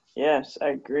 Yes, I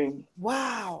agree.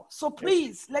 Wow. So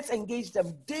please, let's engage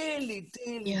them daily.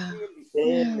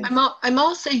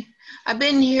 I've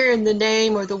been hearing the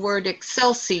name or the word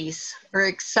Excelsis or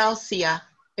Excelsia.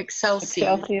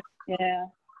 Yeah.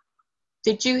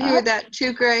 Did you hear that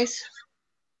too, Grace?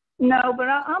 No, but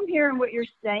I'm hearing what you're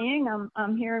saying.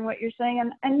 I'm hearing what you're saying,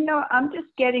 and I'm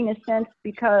just getting a sense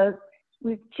because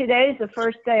today is the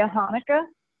first day of Hanukkah,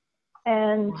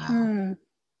 and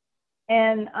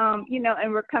and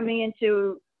we're coming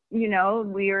into we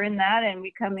are in that, and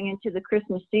we're coming into the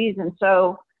Christmas season.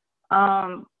 So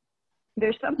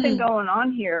there's something going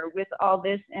on here with all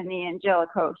this and the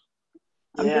angelic host.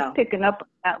 I'm just picking up on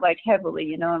that like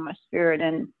heavily, in my spirit,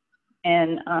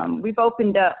 and we've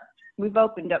opened up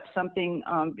something.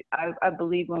 I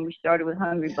believe when we started with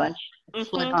Hungry Bunch.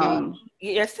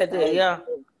 Yesterday, I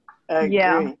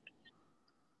agree.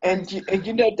 And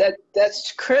you know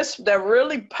that's that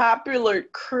really popular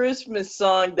Christmas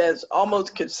song that's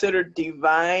almost considered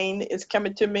divine is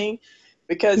coming to me,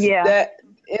 because that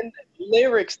in the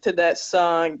lyrics to that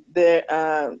song,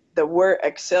 the word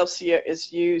Excelsior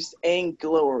is used and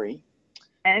glory.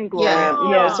 And glory.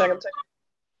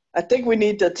 I think we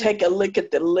need to take a look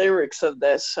at the lyrics of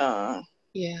that song.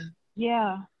 Yeah.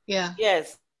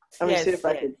 Yes. Let me see if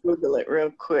I can Google it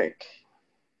real quick.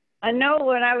 I know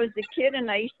when I was a kid and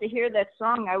I used to hear that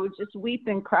song, I would just weep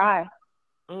and cry.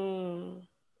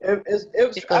 It was,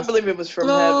 I believe it was from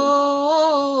heaven.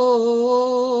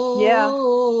 Yeah.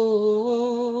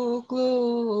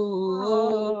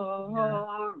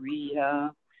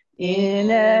 Gloria in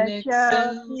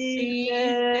excelsis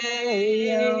Deo.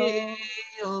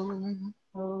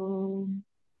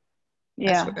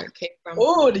 That's where that came from.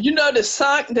 Oh, you know the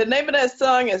song? The name of that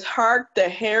song is "Hark the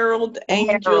Herald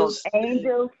Angels."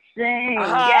 Angels sing.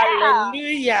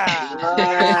 Hallelujah.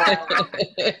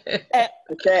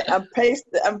 Okay, I'm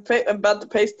about to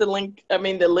paste the link. I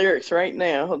mean the lyrics right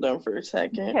now. Hold on for a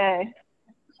second. Okay.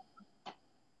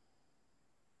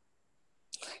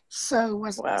 So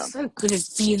could it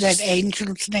be that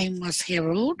angel's name was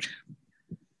Herald?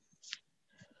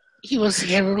 He was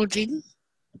heralding.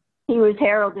 He was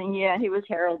heralding. Yeah, he was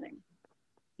heralding.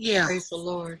 Yeah. Praise the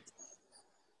Lord.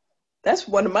 That's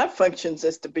one of my functions,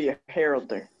 is to be a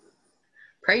heralder.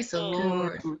 Praise the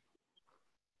Lord.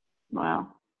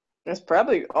 Wow. That's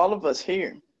probably all of us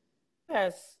here.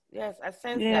 Yes, yes, I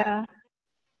sense that. Yeah.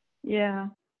 Yeah.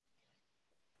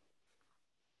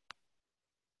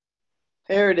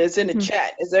 There it is in the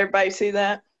chat. Does everybody see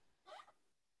that?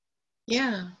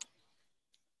 Yeah.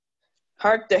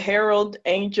 Hark the herald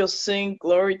angels sing,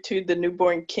 glory to the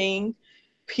newborn King.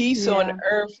 Peace on Yeah.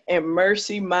 earth and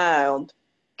mercy mild.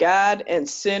 God and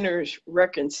sinners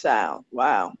reconciled.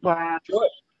 Wow. Wow.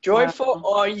 Joyful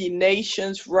all ye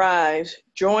nations rise.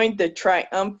 Join the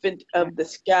triumphant of the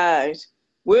skies.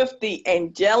 With the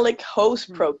angelic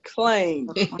host proclaim.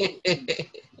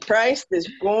 Christ is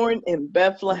born in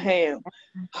Bethlehem.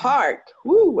 Hark,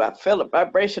 whoo, I feel a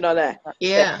vibration on that.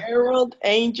 Yeah. The herald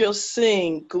angels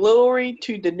sing, glory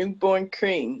to the newborn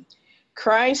King.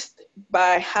 Christ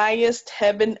by highest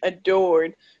heaven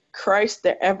adored, Christ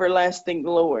the everlasting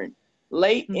Lord.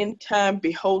 Late in time,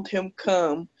 behold him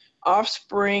come,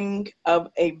 offspring of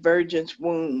a virgin's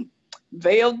womb.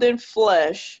 Veiled in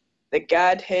flesh, the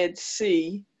Godhead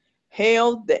see,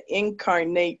 hail the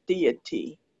incarnate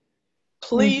deity.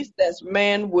 Pleased as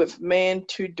man with man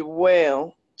to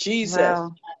dwell, Jesus,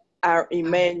 Wow. our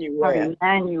Emmanuel.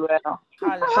 Emmanuel.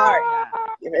 Hark,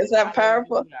 is that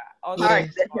powerful? Awesome. Hark,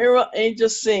 the herald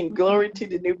angels sing, glory to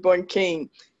the newborn King.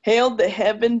 Hail the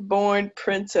heaven-born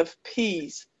Prince of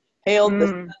Peace. Hail the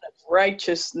Son of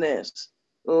Righteousness.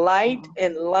 Light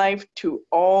and life to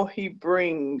all he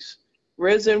brings,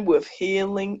 risen with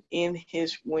healing in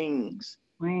his wings.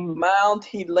 Mild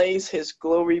he lays his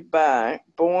glory by,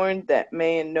 born that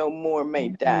man no more may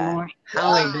die.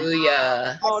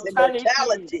 Hallelujah. That's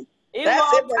immortality.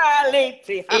 That's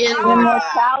Immortality.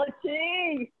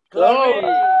 Immortality.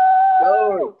 Glory,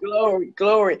 glory, glory,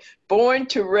 glory. Born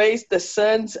to raise the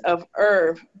sons of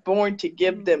earth, born to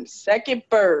give them second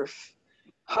birth.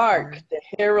 Hark, the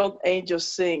herald angels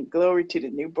sing, glory to the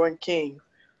newborn King.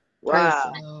 Praise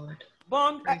Wow. the Lord.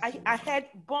 Born, I had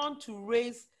born to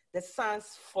raise the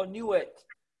sons for new earth.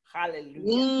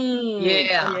 Hallelujah.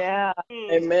 Yeah. Yeah.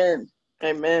 Amen.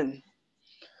 Amen.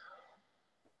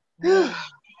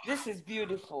 This is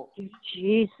beautiful.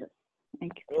 Jesus.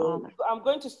 Thank you, Father. So I'm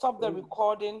going to stop the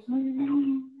recording.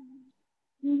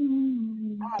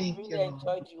 I have Thank really you, Lord.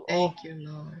 enjoyed you all. Thank you,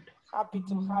 Lord. Happy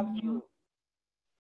to have you.